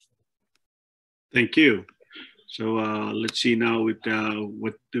much. Thank you. So let's see now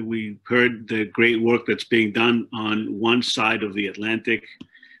what we heard, the great work that's being done on one side of the Atlantic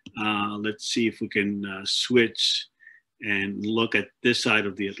Let's see if we can switch and look at this side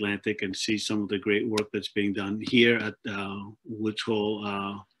of the Atlantic and see some of the great work that's being done here at Woods Hole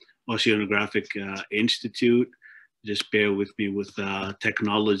Oceanographic Institute. Just bear with me with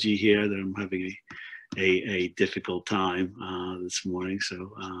technology here that I'm having a difficult time this morning.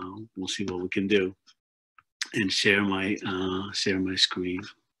 So we'll see what we can do and share my screen.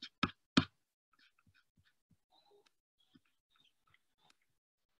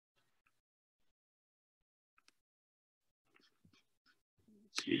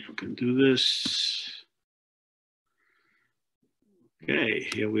 See if we can do this. Okay,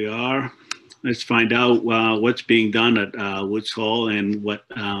 here we are. Let's find out what's being done at Woods Hole and what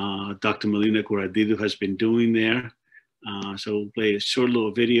Dr. Melina Kourantidou has been doing there. So we'll play a short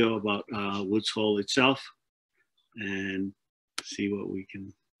little video about Woods Hole itself and see what we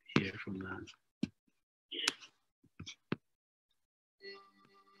can hear from that.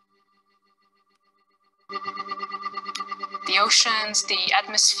 The oceans, the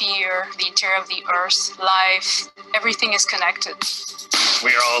atmosphere, the interior of the earth, life, everything is connected.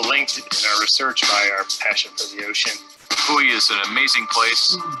 We are all linked in our research by our passion for the ocean. WHOI is an amazing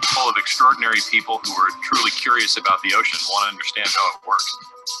place full of extraordinary people who are truly curious about the ocean, want to understand how it works.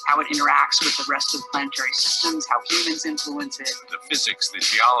 How it interacts with the rest of the planetary systems, how humans influence it. The physics, the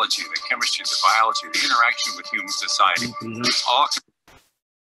geology, the chemistry, the biology, the interaction with human society. It's all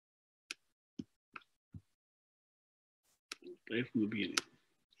Play from the beginning.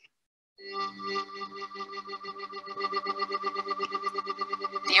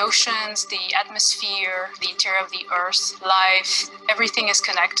 The oceans, the atmosphere, the interior of the earth, life, everything is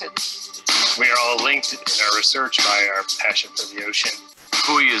connected. We are all linked in our research by our passion for the ocean.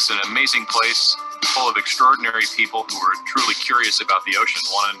 WHOI is an amazing place full of extraordinary people who are truly curious about the ocean,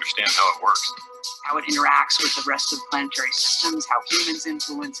 want to understand how it works. How it interacts with the rest of the planetary systems, how humans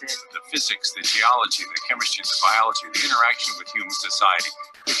influence it. The physics, the geology, the chemistry, the biology, the interaction with human society.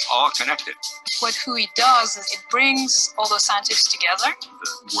 It's all connected. What WHOI does is it brings all those scientists together. The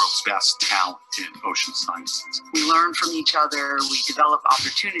world's best talent in ocean sciences. We learn from each other, we develop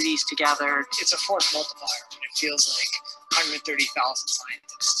opportunities together. It's a force multiplier. It feels like 130,000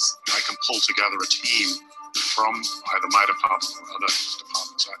 scientists. I can pull together a team from either my department or other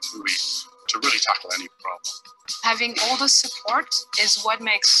departments at WHOI to really tackle any problem. Having all the support is what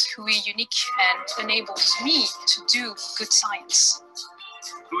makes WHOI unique and enables me to do good science.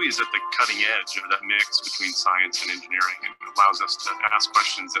 WHOI is at the cutting edge of that mix between science and engineering, and it allows us to ask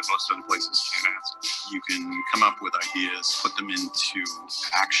questions that most other places can't ask. You can come up with ideas, put them into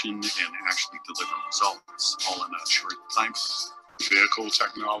action, and actually deliver results all in a short time frame. Vehicle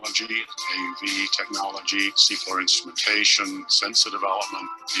technology, AUV technology, seafloor instrumentation, sensor development.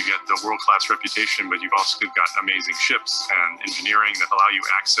 You get the world-class reputation, but you've also got amazing ships and engineering that allow you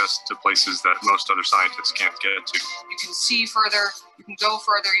access to places that most other scientists can't get to. You can see further, you can go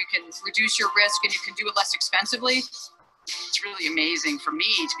further, you can reduce your risk, and you can do it less expensively. It's really amazing for me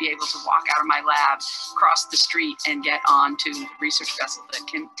to be able to walk out of my lab, cross the street, and get onto a research vessel that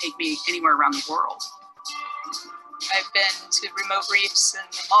can take me anywhere around the world. I've been to remote reefs in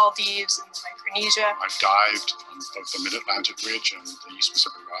the Maldives and Micronesia. I've dived on both the Mid-Atlantic Ridge and the East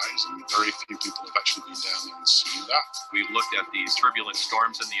Pacific Rise, and very few people have actually been down there and seen that. We've looked at the turbulent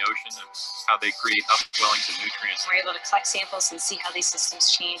storms in the ocean and how they create upwellings of nutrients. We're able to collect samples and see how these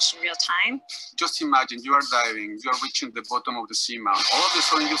systems change in real time. Just imagine you are diving, you are reaching the bottom of the seamount. All of a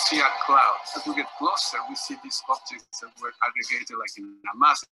sudden you see a cloud. As we get closer, we see these objects that were aggregated like in a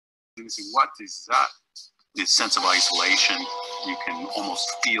mass. And you say, what is that? This sense of isolation, you can almost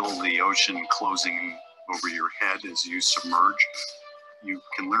feel the ocean closing over your head as you submerge. You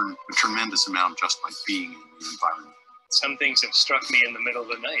can learn a tremendous amount just by being in the environment. Some things have struck me in the middle of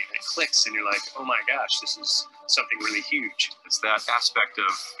the night. It clicks and you're like, oh my gosh, this is something really huge. It's that aspect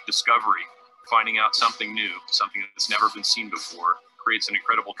of discovery, finding out something new, something that's never been seen before, creates an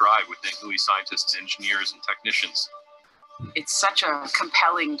incredible drive within WHOI scientists, engineers, and technicians. It's such a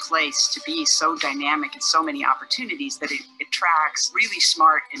compelling place to be, so dynamic and so many opportunities that it attracts really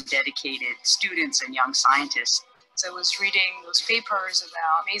smart and dedicated students and young scientists. So I was reading those papers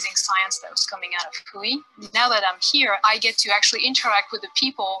about amazing science that was coming out of WHOI. Now that I'm here, I get to actually interact with the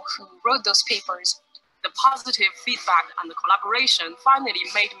people who wrote those papers. The positive feedback and the collaboration finally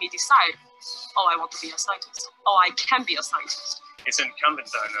made me decide, oh, I want to be a scientist. Oh, I can be a scientist. It's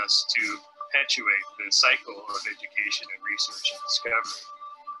incumbent on us to perpetuate the cycle of education and research and discovery.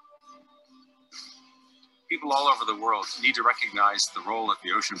 People all over the world need to recognize the role that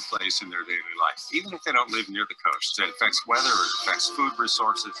the ocean plays in their daily life, even if they don't live near the coast. It affects weather, it affects food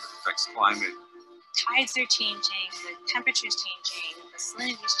resources, it affects climate. Tides are changing, the temperature's changing, the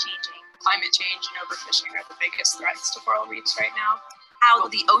salinity is changing. Climate change and overfishing are the biggest threats to coral reefs right now. How will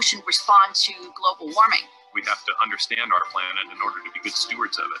the ocean respond to global warming? We have to understand our planet in order to be good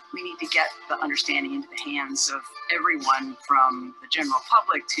stewards of it. We need to get the understanding into the hands of everyone, from the general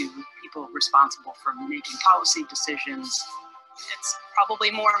public to people responsible for making policy decisions. It's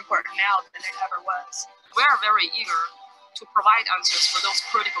probably more important now than it ever was. We are very eager to provide answers for those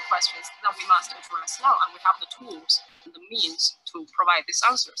critical questions that we must address now, and we have the tools and the means to provide these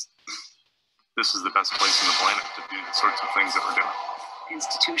answers. This is the best place on the planet to do the sorts of things that we're doing.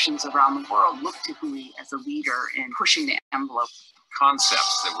 Institutions around the world look to WHOI as a leader in pushing the envelope.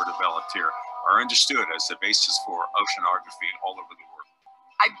 Concepts that were developed here are understood as the basis for oceanography all over the world.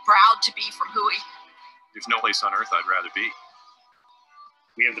 I'm proud to be from WHOI. There's no place on Earth I'd rather be.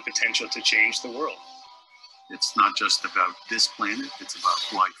 We have the potential to change the world. It's not just about this planet, it's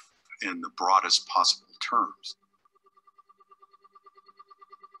about life in the broadest possible terms.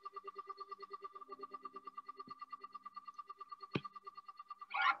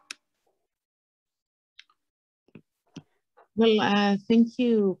 Well, thank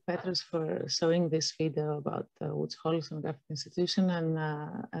you, Petros, for showing this video about the Woods Hole Oceanographic Institution, and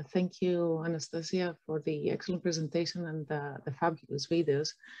thank you, Anastasia, for the excellent presentation and the fabulous videos.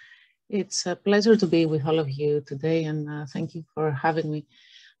 It's a pleasure to be with all of you today, and thank you for having me.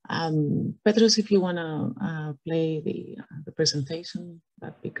 Petros, if you want to play the presentation,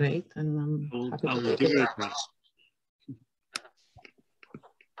 that'd be great. And I'm happy to do it.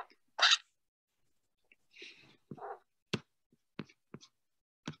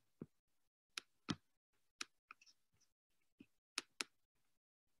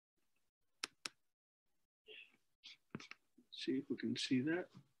 See if we can see that.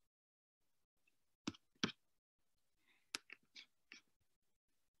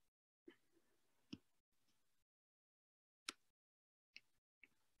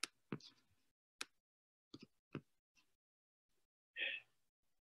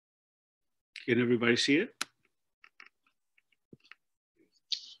 Can everybody see it?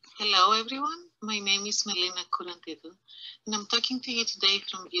 Hello, everyone. My name is Melina Kourantidou, and I'm talking to you today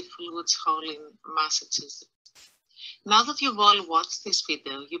from beautiful Woods Hole in Massachusetts. Now that you've all watched this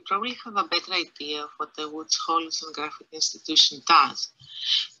video, you probably have a better idea of what the Woods Hole Oceanographic Institution does.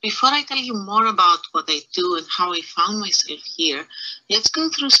 Before I tell you more about what I do and how I found myself here, let's go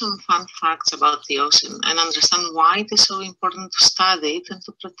through some fun facts about the ocean and understand why it is so important to study it and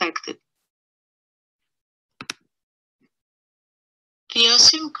to protect it. The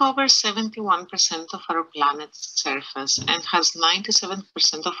ocean covers 71% of our planet's surface and has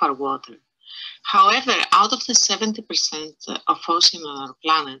 97% of our water. However, out of the 70% of ocean on our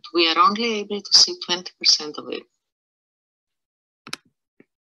planet, we are only able to see 20% of it.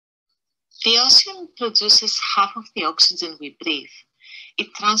 The ocean produces half of the oxygen we breathe.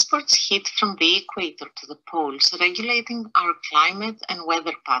 It transports heat from the equator to the poles, regulating our climate and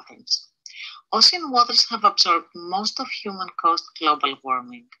weather patterns. Ocean waters have absorbed most of human-caused global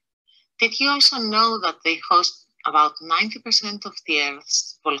warming. Did you also know that they host about 90% of the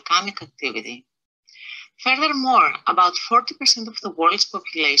Earth's volcanic activity? Furthermore, about 40% of the world's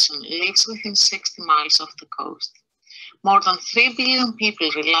population lives within 60 miles of the coast. More than 3 billion people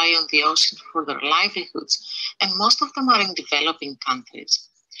rely on the ocean for their livelihoods, and most of them are in developing countries.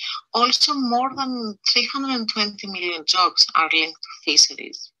 Also, more than 320 million jobs are linked to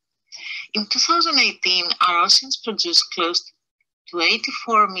fisheries. In 2018, our oceans produced close to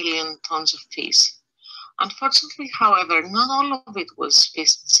 84 million tons of fish. Unfortunately, however, not all of it was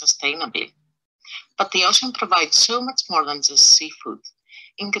fished sustainably. But the ocean provides so much more than just seafood.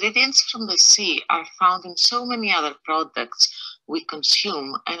 Ingredients from the sea are found in so many other products we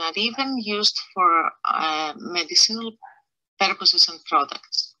consume and are even used for medicinal purposes and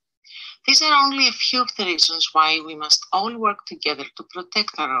products. These are only a few of the reasons why we must all work together to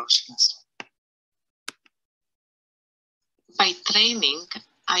protect our oceans. By training,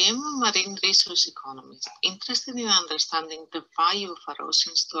 I am a marine resource economist, interested in understanding the value of our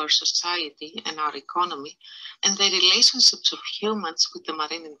oceans to our society and our economy, and the relationships of humans with the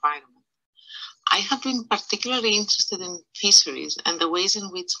marine environment. I have been particularly interested in fisheries and the ways in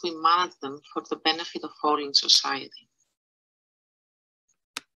which we manage them for the benefit of all in society.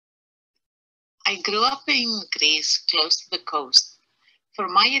 I grew up in Greece, close to the coast. For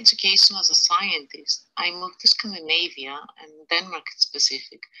my education as a scientist, I moved to Scandinavia and Denmark in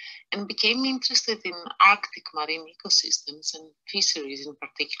specific, and became interested in Arctic marine ecosystems and fisheries in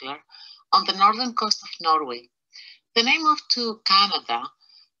particular on the northern coast of Norway. Then I moved to Canada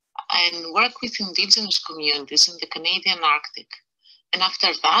and worked with indigenous communities in the Canadian Arctic. And after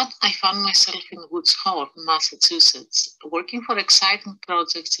that, I found myself in Woods Hole, Massachusetts, working for exciting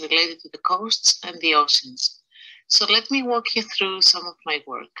projects related to the coasts and the oceans. So let me walk you through some of my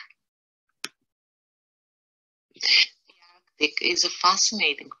work. The Arctic is a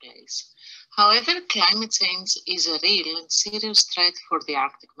fascinating place. However, climate change is a real and serious threat for the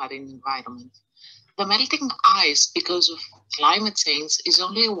Arctic marine environment. The melting ice because of climate change is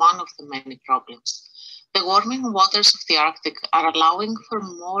only one of the many problems. The warming waters of the Arctic are allowing for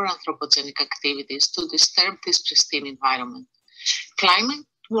more anthropogenic activities to disturb this pristine environment. Climate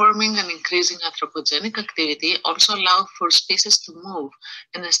warming and increasing anthropogenic activity also allow for species to move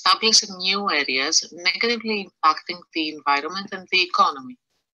and establish in new areas, negatively impacting the environment and the economy.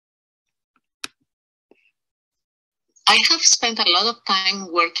 I have spent a lot of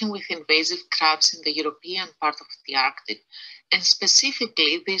time working with invasive crabs in the European part of the Arctic, and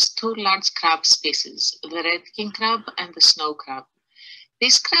specifically these two large crab species, the red king crab and the snow crab.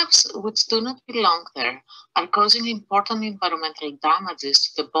 These crabs, which do not belong there, are causing important environmental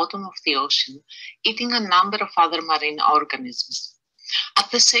damages to the bottom of the ocean, eating a number of other marine organisms.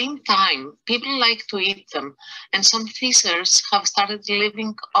 At the same time, people like to eat them, and some fishers have started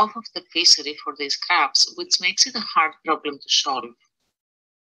living off of the fishery for these crabs, which makes it a hard problem to solve.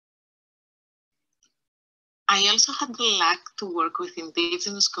 I also had the luck to work with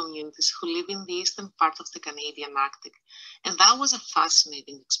indigenous communities who live in the eastern part of the Canadian Arctic, and that was a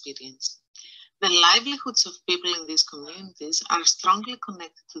fascinating experience. The livelihoods of people in these communities are strongly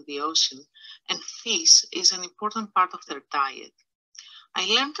connected to the ocean, and fish is an important part of their diet. I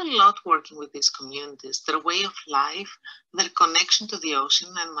learned a lot working with these communities, their way of life, their connection to the ocean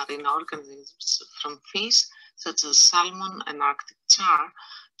and marine organisms, from fish such as salmon and Arctic char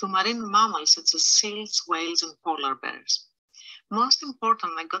to marine mammals such as seals, whales, and polar bears. Most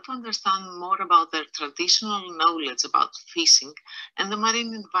important, I got to understand more about their traditional knowledge about fishing and the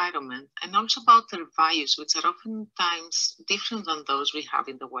marine environment, and also about their values, which are oftentimes different than those we have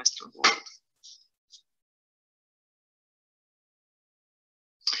in the Western world.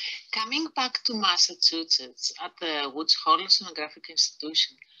 Coming back to Massachusetts at the Woods Hole Oceanographic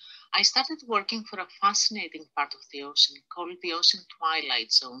Institution, I started working for a fascinating part of the ocean called the Ocean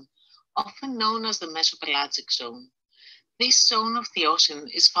Twilight Zone, often known as the Mesopelagic Zone. This zone of the ocean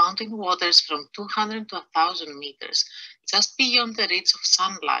is found in waters from 200 to 1,000 meters, just beyond the reach of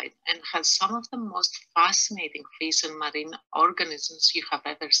sunlight, and has some of the most fascinating fish and marine organisms you have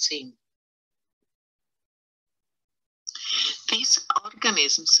ever seen. These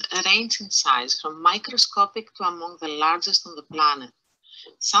organisms range in size from microscopic to among the largest on the planet.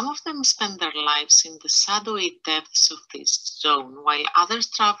 Some of them spend their lives in the shadowy depths of this zone, while others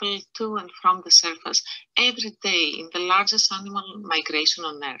travel to and from the surface every day in the largest animal migration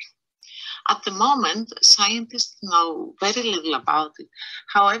on Earth. At the moment, scientists know very little about it.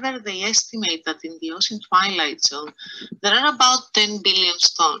 However, they estimate that in the Ocean Twilight Zone, there are about 10 billion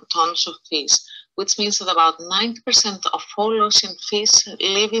tons of fish, which means that about 90% of all ocean fish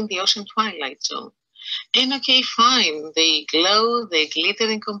live in the Ocean Twilight Zone. And okay, fine, they glow, they glitter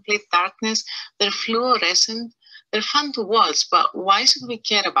in complete darkness, they're fluorescent, they're fun to watch, but why should we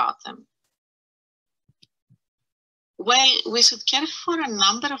care about them? Well, we should care for a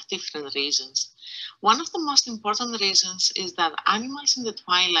number of different reasons. One of the most important reasons is that animals in the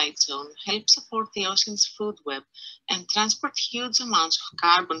twilight zone help support the ocean's food web and transport huge amounts of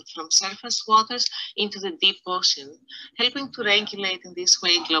carbon from surface waters into the deep ocean, helping to regulate in this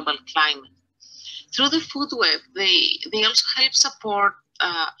way global climate. Through the food web, they also help support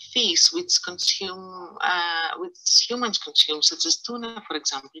fish which humans consume, such as tuna, for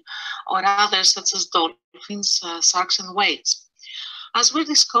example, or others such as dolphins, sharks, and whales. As we're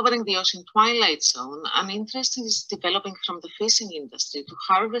discovering the Ocean Twilight Zone, an interest is developing from the fishing industry to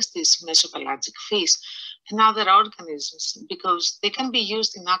harvest these mesopelagic fish and other organisms because they can be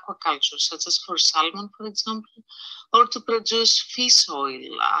used in aquaculture, such as for salmon, for example, or to produce fish oil,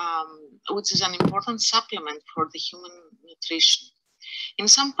 which is an important supplement for the human nutrition. In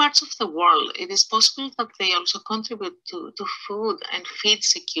some parts of the world, it is possible that they also contribute to food and feed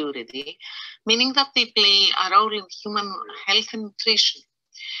security, meaning that they play a role in human health and nutrition.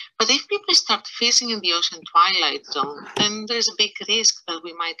 But if people start fishing in the Ocean Twilight Zone, then there's a big risk that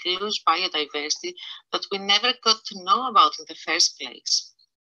we might lose biodiversity that we never got to know about in the first place.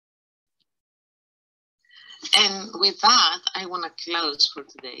 And with that, I want to close for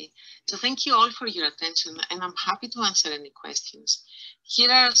today. So thank you all for your attention, and I'm happy to answer any questions.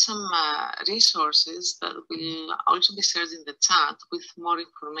 Here are some resources that will also be shared in the chat with more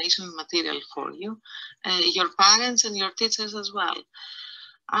information and material for you, your parents and your teachers as well.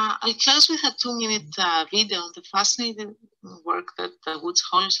 I'll close with a 2-minute video on the fascinating work that the Woods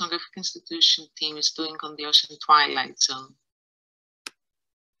Hole Oceanographic Institution team is doing on the ocean twilight zone.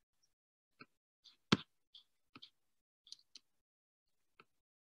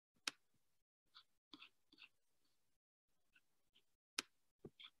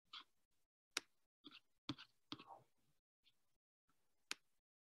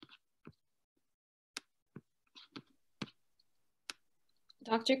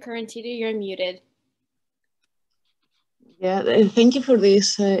 Dr. Kourantidou, you're muted. Yeah, thank you for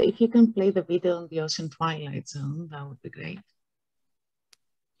this. If you can play the video on the ocean twilight zone, that would be great.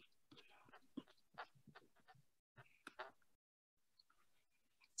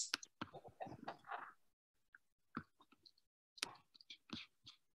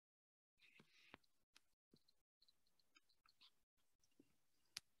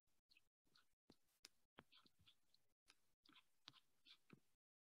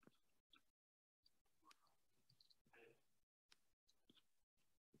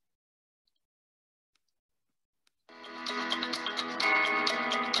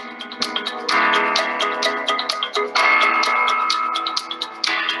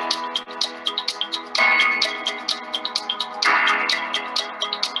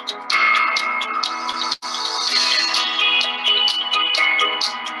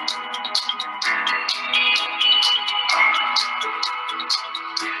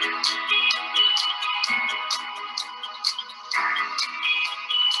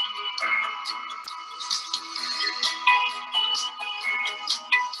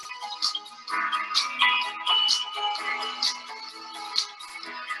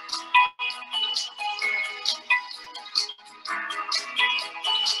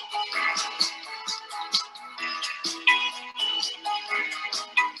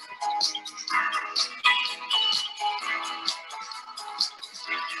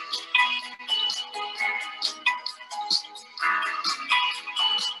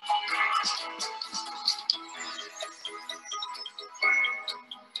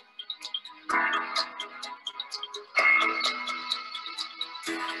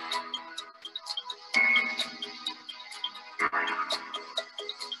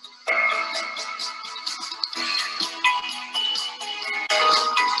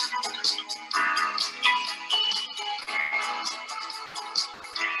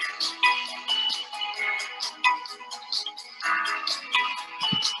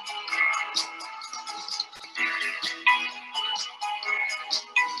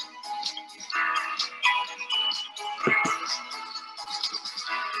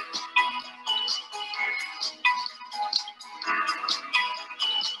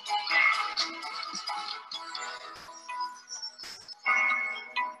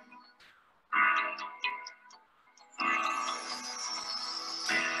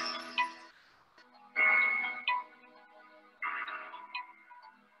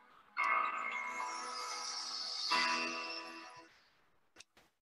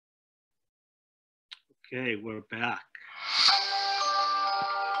 Okay, we're back.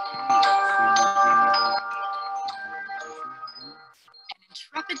 An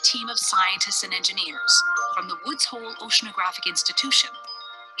intrepid team of scientists and engineers from the Woods Hole Oceanographic Institution.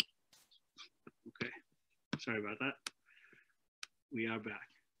 Okay, sorry about that. We are back.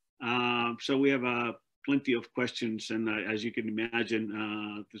 So we have plenty of questions, and as you can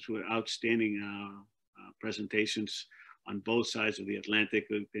imagine, these were outstanding presentations on both sides of the Atlantic,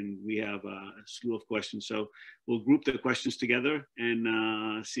 and we have a slew of questions. So we'll group the questions together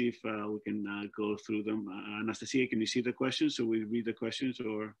and see if we can go through them. Anastasia, can you see the questions? So we read the questions,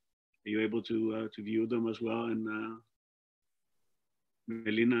 or are you able to view them as well? And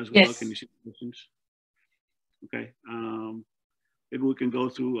Melina as well, yes. Can you see the questions? Okay, maybe we can go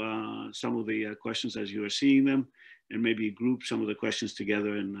through some of the questions as you are seeing them, and maybe group some of the questions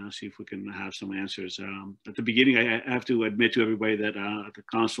together and see if we can have some answers. At the beginning, I have to admit to everybody that the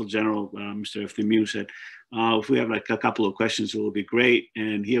Consul General, Mr. Efthymiou, said, if we have like a couple of questions, it will be great.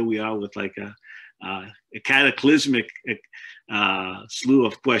 And here we are with like a cataclysmic slew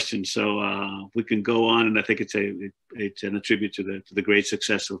of questions. So we can go on, and I think it's an attribute to the great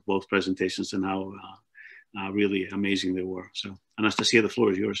success of both presentations and how really amazing they were. So Anastasia, the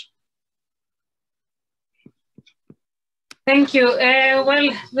floor is yours. Thank you. Well,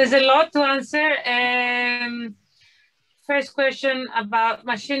 there's a lot to answer. First question about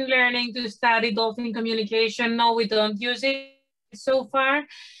machine learning to study dolphin communication. No, we don't use it so far.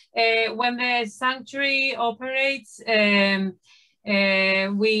 When the sanctuary operates, we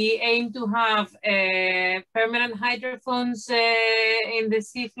aim to have permanent hydrophones in the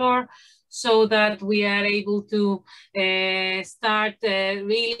seafloor so that we are able to start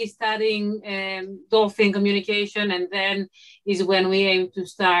really studying dolphin communication, and then is when we aim to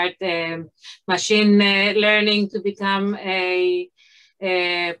start machine learning to become a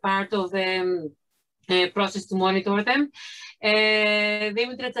part of the process to monitor them.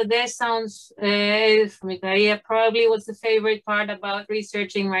 Dimitra, today sounds from Italia, probably what's the favorite part about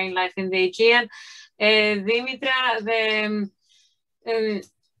researching marine life in the Aegean. Dimitra,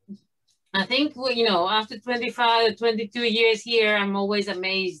 I think, you know, after 25, 22 years here, I'm always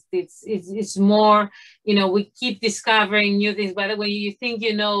amazed. It's more, you know, we keep discovering new things. By the way, you think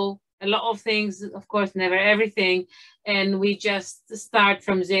you know a lot of things, of course, never everything. And we just start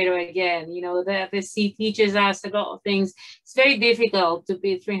from zero again. You know, the sea teaches us a lot of things. It's very difficult to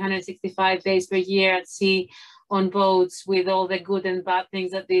be 365 days per year at sea on boats with all the good and bad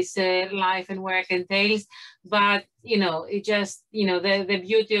things that this life and work entails. But, you know, it just, you know, the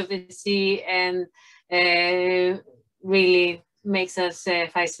beauty of the sea and really makes us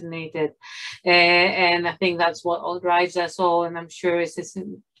fascinated. And I think that's what all drives us all. And I'm sure it's just,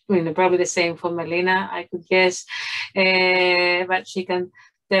 you know, probably the same for Melina, I could guess, but she can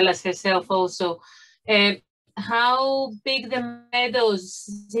tell us herself also. How big the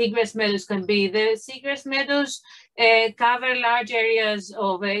meadows, seagrass meadows can be. The seagrass meadows cover large areas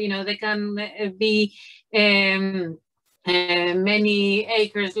of, you know, they can be many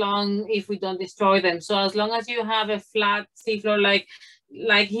acres long if we don't destroy them. So as long as you have a flat seafloor,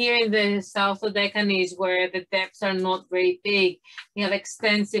 like here in the south of Decanis, where the depths are not very big, we have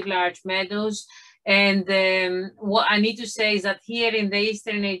extensive large meadows. And what I need to say is that here in the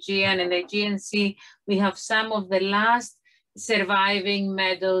Eastern Aegean and the Aegean Sea, we have some of the last surviving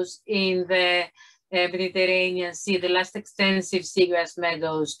meadows in the Mediterranean Sea, the last extensive seagrass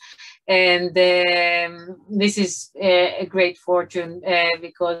meadows. And this is a great fortune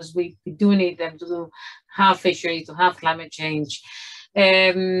because we do need them to have fishery, to have climate change.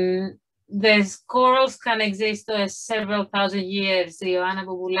 The corals can exist several thousand years. Ioanna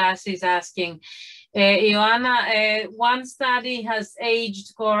Boubulas is asking. Ioanna, one study has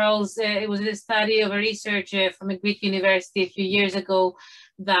aged corals. It was a study of a researcher from a Greek university a few years ago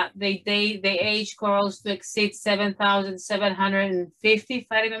that they aged corals to exceed 7,750, if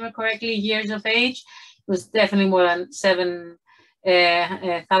I remember correctly, years of age. It was definitely more than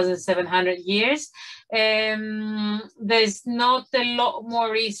 7,700 years. There's not a lot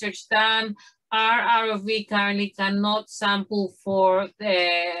more research done. Our ROV currently cannot sample for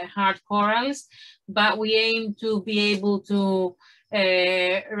hard corals, but we aim to be able to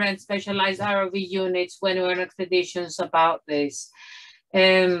run specialized ROV units when we're in expeditions about this.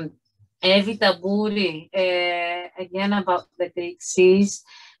 Evita Bouri, again about the Greek seas.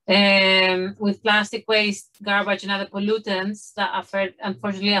 With plastic waste, garbage, and other pollutants that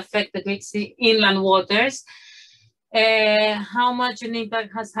unfortunately affect the Greek Sea inland waters, how much an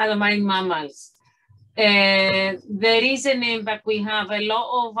impact has had on marine mammals? There is an impact. We have a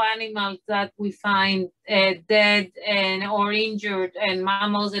lot of animals that we find dead or injured, and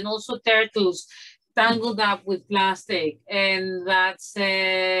mammals and also turtles tangled up with plastic, and that's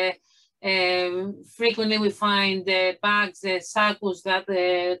frequently we find bags, sacos that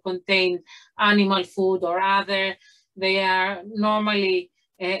contain animal food or other. They are normally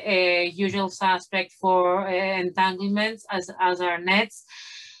a usual suspect for entanglements, as are nets.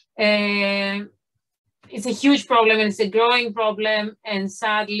 It's a huge problem, and it's a growing problem, and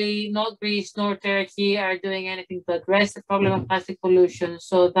sadly not Greece nor Turkey are doing anything to address the problem of plastic pollution.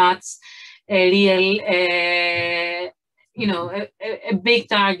 So that's a real you know, a big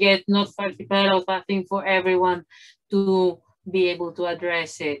target, not for archipelagos, but I think for everyone to be able to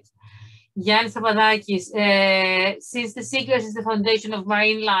address it. Yannis Papadakis, since the seagrass is the foundation of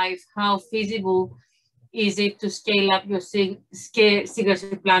marine life, how feasible is it to scale up your seagrass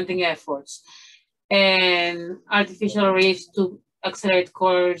replanting efforts and artificial reefs to accelerate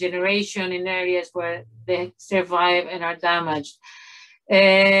coral regeneration in areas where they survive and are damaged?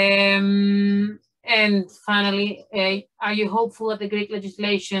 And finally, are you hopeful that the Greek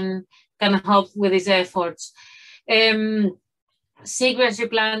legislation can help with these efforts? Seagrass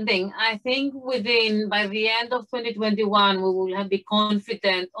replanting, I think by the end of 2021, we will be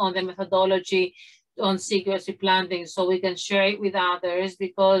confident on the methodology on seagrass replanting, so we can share it with others,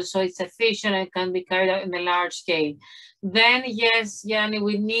 because so it's efficient and can be carried out in a large scale. Then yes, Yanni,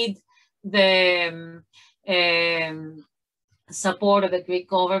 we need the support of the Greek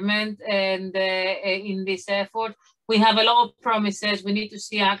government, and in this effort we have a lot of promises. We need to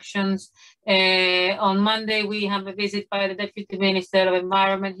see actions. On Monday we have a visit by the Deputy Minister of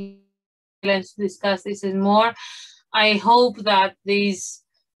Environment to discuss this and more. I hope that these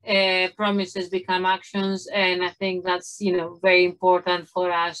promises become actions, and I think that's very important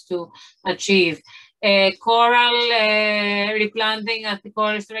for us to achieve. Coral replanting at the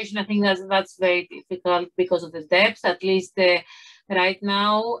coral restoration, I think that's very difficult because of the depth, at least right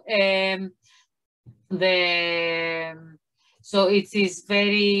now. So it is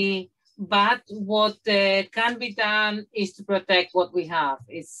very, but what can be done is to protect what we have.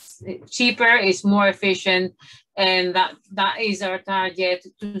 It's cheaper, it's more efficient, and that is our target,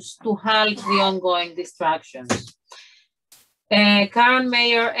 to halt the ongoing distractions. Current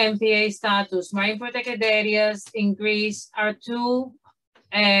mayor MPA status. Marine protected areas in Greece are two,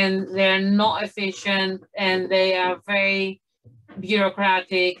 and they're not efficient, and they are very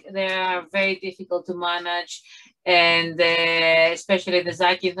bureaucratic. They are very difficult to manage, and especially the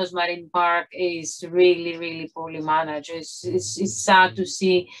Zakynthos Marine Park is really, really poorly managed. It's sad to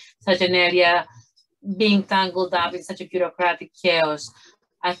see such an area being tangled up in such a bureaucratic chaos.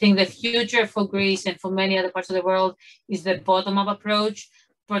 I think the future for Greece and for many other parts of the world is the bottom-up approach,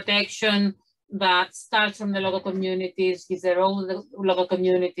 protection that starts from the local communities, is the role of the local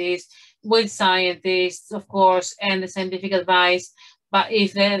communities with scientists, of course, and the scientific advice. But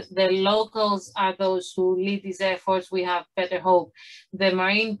if the locals are those who lead these efforts, we have better hope. The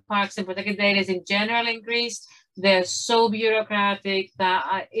marine parks and protected areas in general in Greece, they're so bureaucratic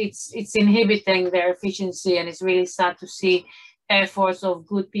that it's inhibiting their efficiency, and it's really sad to see efforts of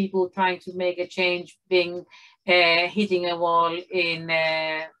good people trying to make a change being hitting a wall in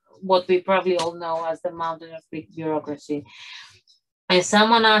what we probably all know as the mountain of Greek bureaucracy. And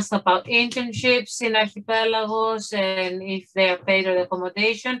someone asked about internships in Archipelagos and if they are paid or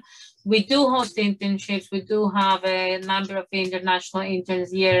accommodation. We do host internships. We do have a number of international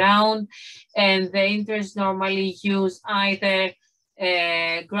interns year round, and the interns normally use either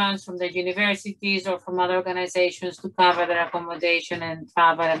grants from their universities or from other organizations to cover their accommodation and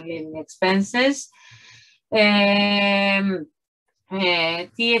travel and living expenses. Efthymiou,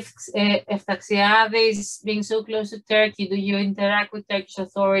 being so close to Turkey, do you interact with Turkish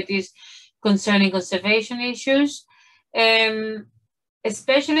authorities concerning conservation issues?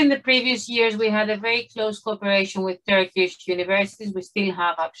 Especially in the previous years, we had a very close cooperation with Turkish universities. We still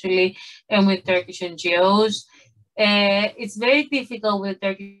have, actually, and with Turkish NGOs. It's very difficult with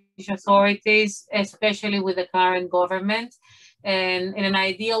Turkish authorities, especially with the current government. And in an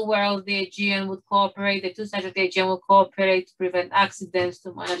ideal world, the Aegean would cooperate, the two sides of the Aegean would cooperate to prevent accidents,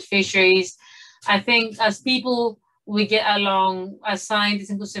 to manage fisheries. I think as people, we get along, as scientists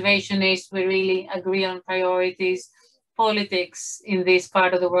and conservationists, we really agree on priorities. Politics in this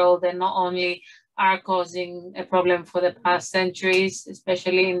part of the world, and not only are causing a problem for the past centuries,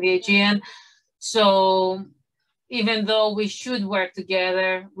 especially in the Aegean. So even though we should work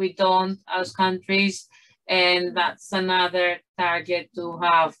together, we don't as countries, and that's another target to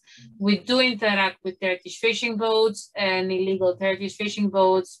have. We do interact with Turkish fishing boats and illegal Turkish fishing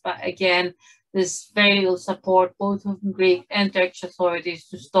boats, but again, there's very little support both from Greek and Turkish authorities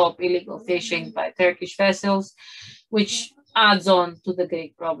to stop illegal fishing by Turkish vessels, which adds on to the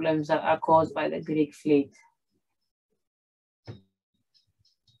Greek problems that are caused by the Greek fleet.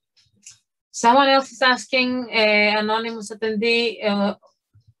 Someone else is asking, anonymous attendee,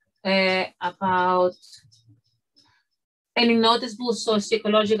 about any noticeable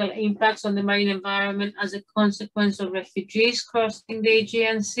socio-ecological impacts on the marine environment as a consequence of refugees crossing the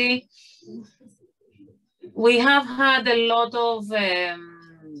Aegean Sea. We have had a lot of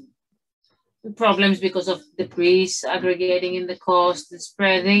problems because of debris aggregating in the coast and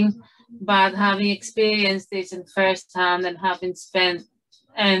spreading, but having experienced this in firsthand and having spent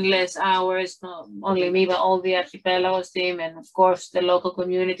endless hours, not only me, but all the Archipelagos team, and of course the local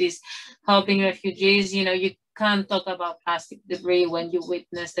communities helping refugees, you can't talk about plastic debris when you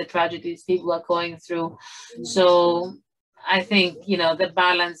witness the tragedies people are going through. So I think, the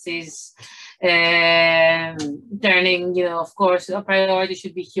balance is turning, of course, a priority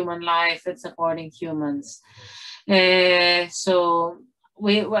should be human life and supporting humans. So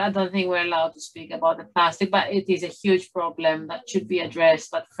I don't think we're allowed to speak about the plastic, but it is a huge problem that should be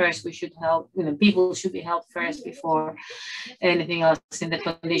addressed. But first we should help, people should be helped first before anything else in the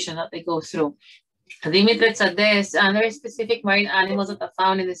condition that they go through. Dimitris Ades, and very specific marine animals that are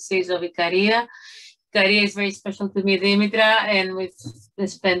found in the seas of Ikaria. Ikaria is very special to me, Dimitra, and we've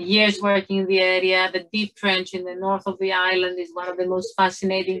spent years working in the area. The deep trench in the north of the island is one of the most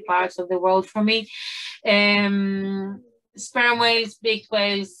fascinating parts of the world for me. Sperm whales, big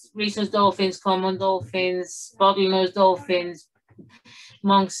whales, rhesus dolphins, common dolphins, bottlenose dolphins,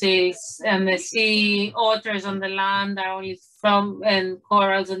 monk seals, and the sea otters on the land are only and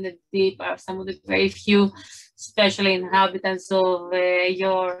corals on the deep are some of the very few special inhabitants of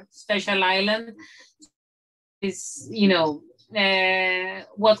your special island. Is, you know,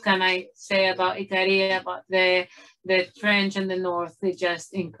 what can I say about Ikaria, about the trench in the north? It's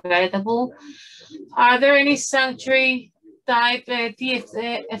just incredible. Are there any sanctuary type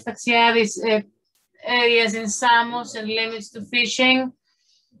Efthymiou areas in Samos and limits to fishing?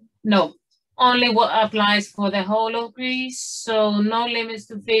 No, only what applies for the whole of Greece. So no limits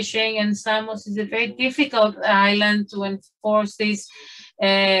to fishing, and Samos is a very difficult island to enforce these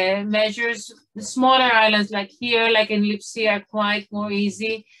measures. The smaller islands like here, like in Lipsia, are quite more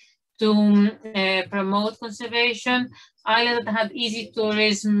easy to promote conservation. Islands that had easy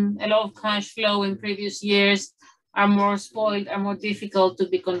tourism, a lot of cash flow in previous years, are more spoiled, are more difficult to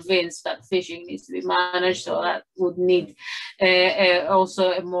be convinced that fishing needs to be managed. So that would need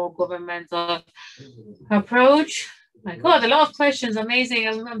also a more governmental approach. My God, a lot of questions, amazing.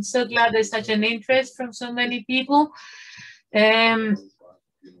 I'm so glad there's such an interest from so many people.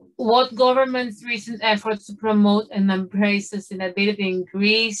 What government's recent efforts to promote and embrace sustainability in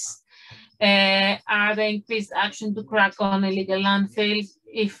Greece? Are there increased action to crack on illegal landfills?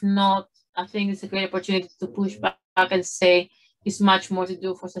 If not, I think it's a great opportunity to push back and say it's much more to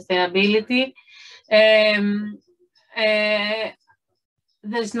do for sustainability.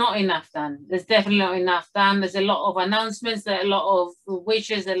 There's not enough done. There's definitely not enough done. There's a lot of announcements, there are a lot of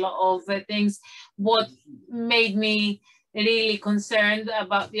wishes, a lot of things. What made me really concerned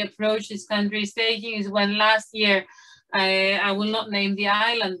about the approach this country is taking is when last year, I will not name the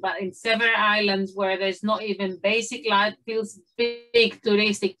island, but in several islands where there's not even basic landfills, big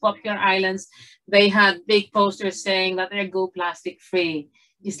touristic popular islands, they had big posters saying that they're go plastic free.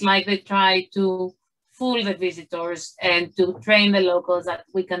 It's like they try to fool the visitors and to train the locals that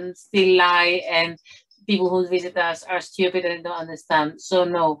we can still lie and people who visit us are stupid and don't understand. So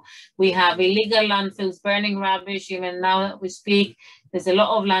no, we have illegal landfills burning rubbish. Even now that we speak, there's a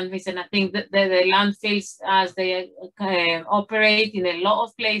lot of landfills, and I think that the landfills as they operate in a lot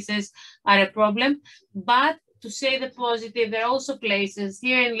of places are a problem. But to say the positive, there are also places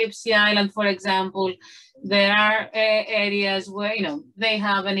here in Lipsia Island, for example, there are areas where, you know, they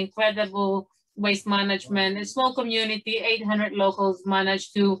have an incredible waste management, a small community, 800 locals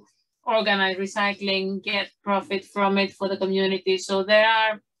manage to organize recycling, get profit from it for the community. So there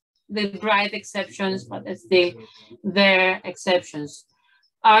are the bright exceptions, but still there are exceptions.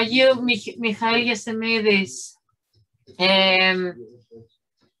 Are you, Michael Yasemidis,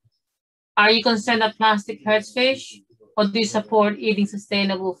 are you concerned that plastic hurts fish, or do you support eating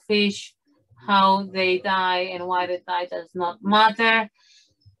sustainable fish? How they die and why they die does not matter.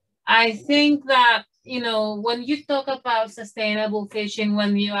 I think that, you know, when you talk about sustainable fishing,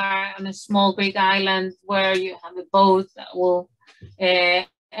 when you are on a small Greek island where you have a boat that will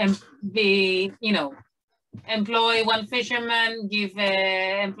be, you know, employ one fisherman, give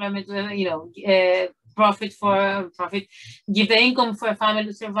employment, you know, profit, give the income for a family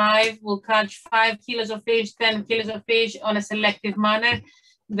to survive, will catch 5 kilos of fish, 10 kilos of fish on a selective manner,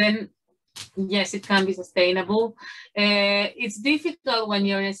 then yes, it can be sustainable. It's difficult when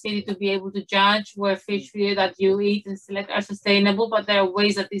you're in a city to be able to judge where fish that you eat and select are sustainable, but there are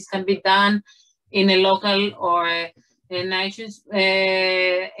ways that this can be done in a local or a nations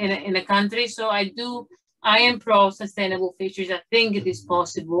in a country. So I am pro sustainable fisheries. I think it is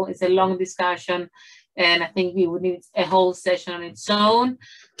possible. It's a long discussion, and I think we would need a whole session on its own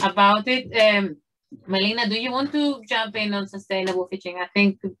about it. Melina, do you want to jump in on sustainable fishing? I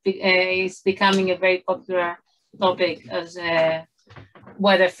think it's becoming a very popular topic as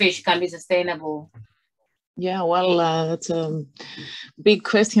whether fish can be sustainable. Yeah, well, that's a big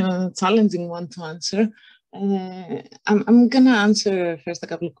question and a challenging one to answer. I'm gonna answer first a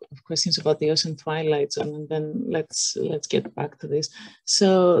couple of questions about the ocean twilight zone, and then let's get back to this.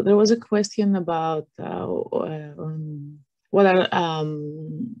 So there was a question about what are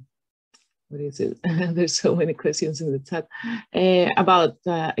what is it? There's so many questions in the chat about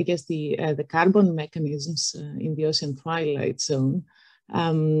I guess the carbon mechanisms in the ocean twilight zone.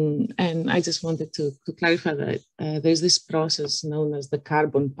 And I just wanted to clarify that there's this process known as the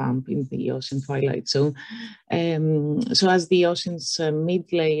carbon pump in the ocean twilight zone. So as the ocean's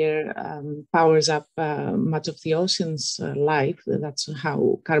mid-layer powers up much of the ocean's life, that's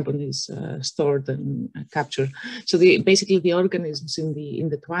how carbon is stored and captured. So basically the organisms in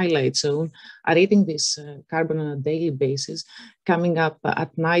the twilight zone are eating this carbon on a daily basis, coming up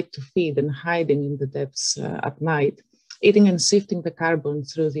at night to feed and hiding in the depths at night, eating and sifting the carbon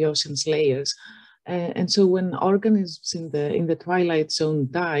through the ocean's layers. And so when organisms in the twilight zone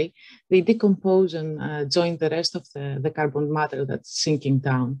die, they decompose and join the rest of the carbon matter that's sinking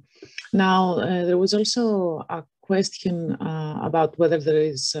down. Now, there was also a question about whether there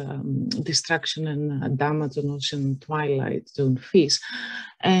is destruction and damage on ocean twilight zone fish.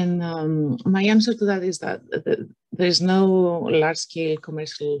 And my answer to that is that there is no large-scale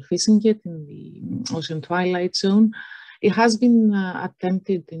commercial fishing yet in the ocean twilight zone. It has been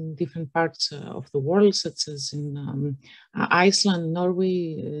attempted in different parts of the world, such as in Iceland,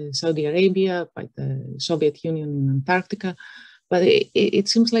 Norway, Saudi Arabia, by the Soviet Union in Antarctica. But it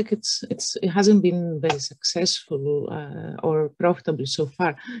seems like it hasn't been very successful or profitable so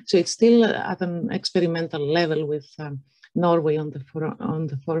far. So it's still at an experimental level with Norway on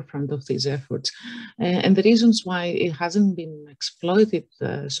the forefront of these efforts. And the reasons why it hasn't been exploited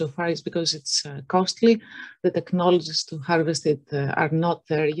so far is because it's costly. The technologies to harvest it are not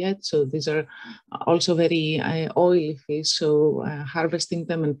there yet. So these are also very oily fish. So harvesting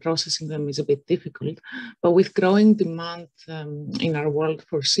them and processing them is a bit difficult. But with growing demand in our world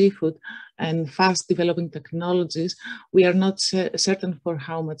for seafood and fast developing technologies, we are not certain for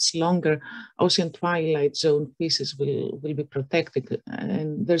how much longer ocean twilight zone species will be protected.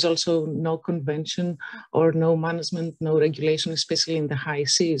 And there's also no convention or no management, no regulation, especially in the high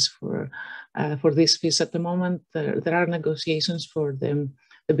seas for these fish at the moment. There are negotiations for the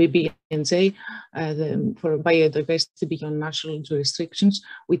BBNJ for biodiversity beyond national jurisdictions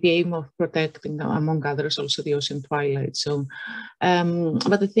with the aim of protecting, among others, also the ocean twilight zone.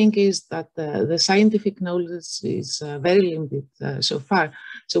 But the thing is that the scientific knowledge is very limited so far.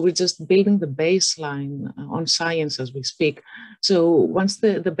 So we're just building the baseline on science as we speak. So once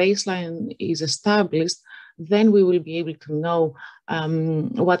the baseline is established, then we will be able to know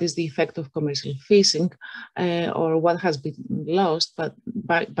what is the effect of commercial fishing or what has been lost. But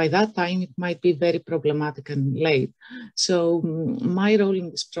by that time, it might be very problematic and late. So my role in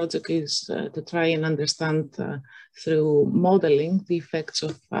this project is to try and understand through modeling the effects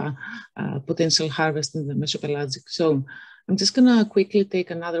of potential harvest in the mesopelagic zone. I'm just going to quickly take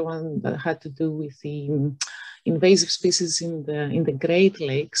another one that had to do with the invasive species in the Great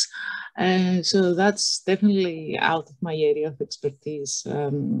Lakes. So that's definitely out of my area of expertise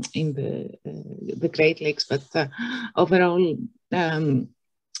in the Great Lakes. But overall,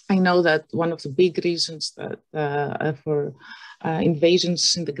 I know that one of the big reasons that for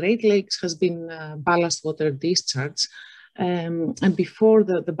invasions in the Great Lakes has been ballast water discharge. And before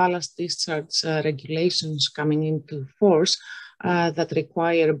the ballast discharge regulations coming into force, that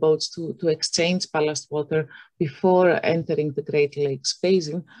require boats to exchange ballast water before entering the Great Lakes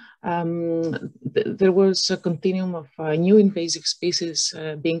Basin, there was a continuum of new invasive species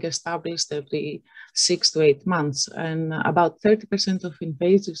being established every 6 to 8 months. And about 30% of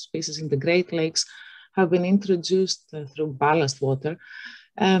invasive species in the Great Lakes have been introduced through ballast water.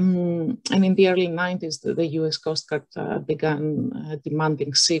 And in the early 90s, the US Coast Guard began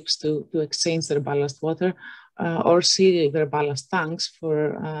demanding ships to exchange their ballast water or seal their ballast tanks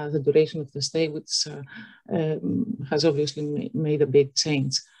for the duration of the stay, which has obviously made a big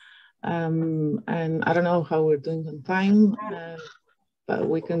change. And I don't know how we're doing on time, but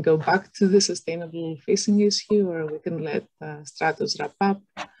we can go back to the sustainable fishing issue, or we can let Stratos wrap up.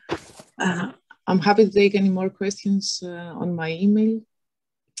 I'm happy to take any more questions on my email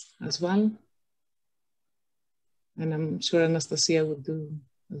as well. And I'm sure Anastasia would do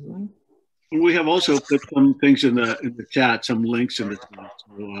as well. We have also put some things in the chat, some links in the chat.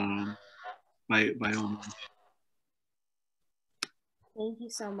 So by all means. Thank you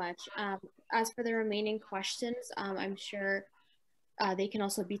so much. As for the remaining questions, I'm sure they can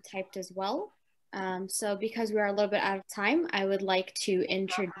also be typed as well. So because we are a little bit out of time, I would like to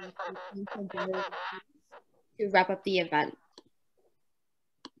introduce to wrap up the event.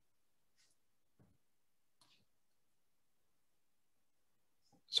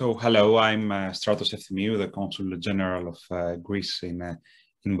 So hello, I'm Stratos Efthymiou, the Consul General of Greece in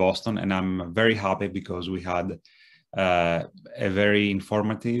Boston, and I'm very happy because we had a very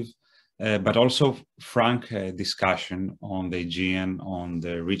informative but also frank discussion on the Aegean, on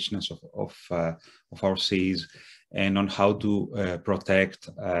the richness of our seas, and on how to protect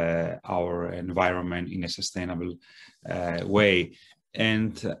our environment in a sustainable way.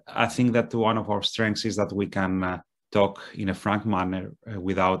 And I think that one of our strengths is that we can talk in a frank manner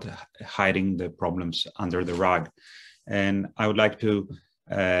without hiding the problems under the rug. And I would like to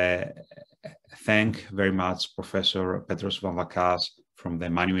thank very much Professor Petros Vamvakas from the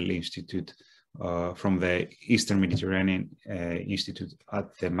Emmanuel Institute, from the Eastern Mediterranean Institute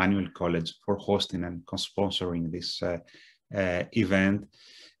at the Emmanuel College for hosting and sponsoring this event.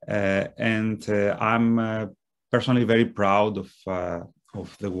 I'm personally very proud of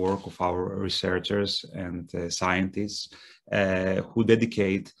the work of our researchers and scientists who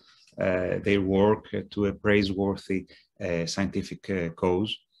dedicate their work to a praiseworthy scientific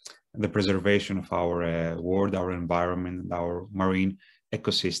cause, the preservation of our world, our environment, and our marine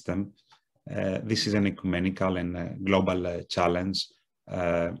ecosystem. This is an ecumenical and global challenge.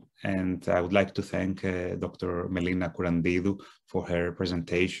 And I would like to thank Dr. Melina Kourantidou for her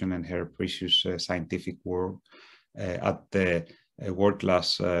presentation and her precious scientific work at the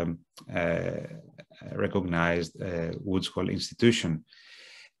world-class recognized Woods Hole Institution.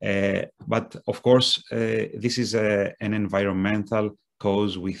 But of course, this is an environmental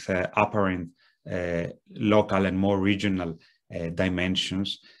cause with apparent local and more regional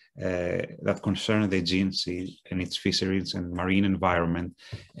dimensions that concern the Aegean Sea and its fisheries and marine environment.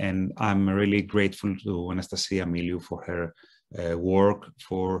 And I'm really grateful to Anastasia Miliou for her work,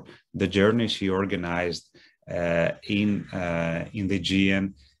 for the journey she organized in the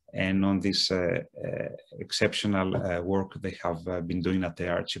Aegean, and on this exceptional work they have been doing at the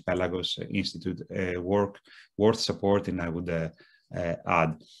Archipelagos Institute, work worth supporting, I would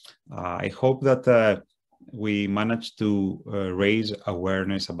add. I hope that we managed to raise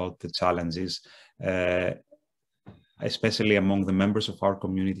awareness about the challenges, especially among the members of our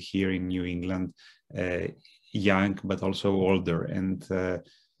community here in New England, young but also older. And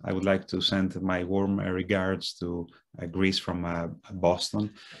I would like to send my warm regards to Greece from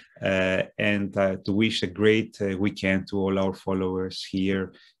Boston, and to wish a great weekend to all our followers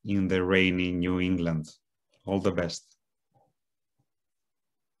here in the rainy New England. All the best.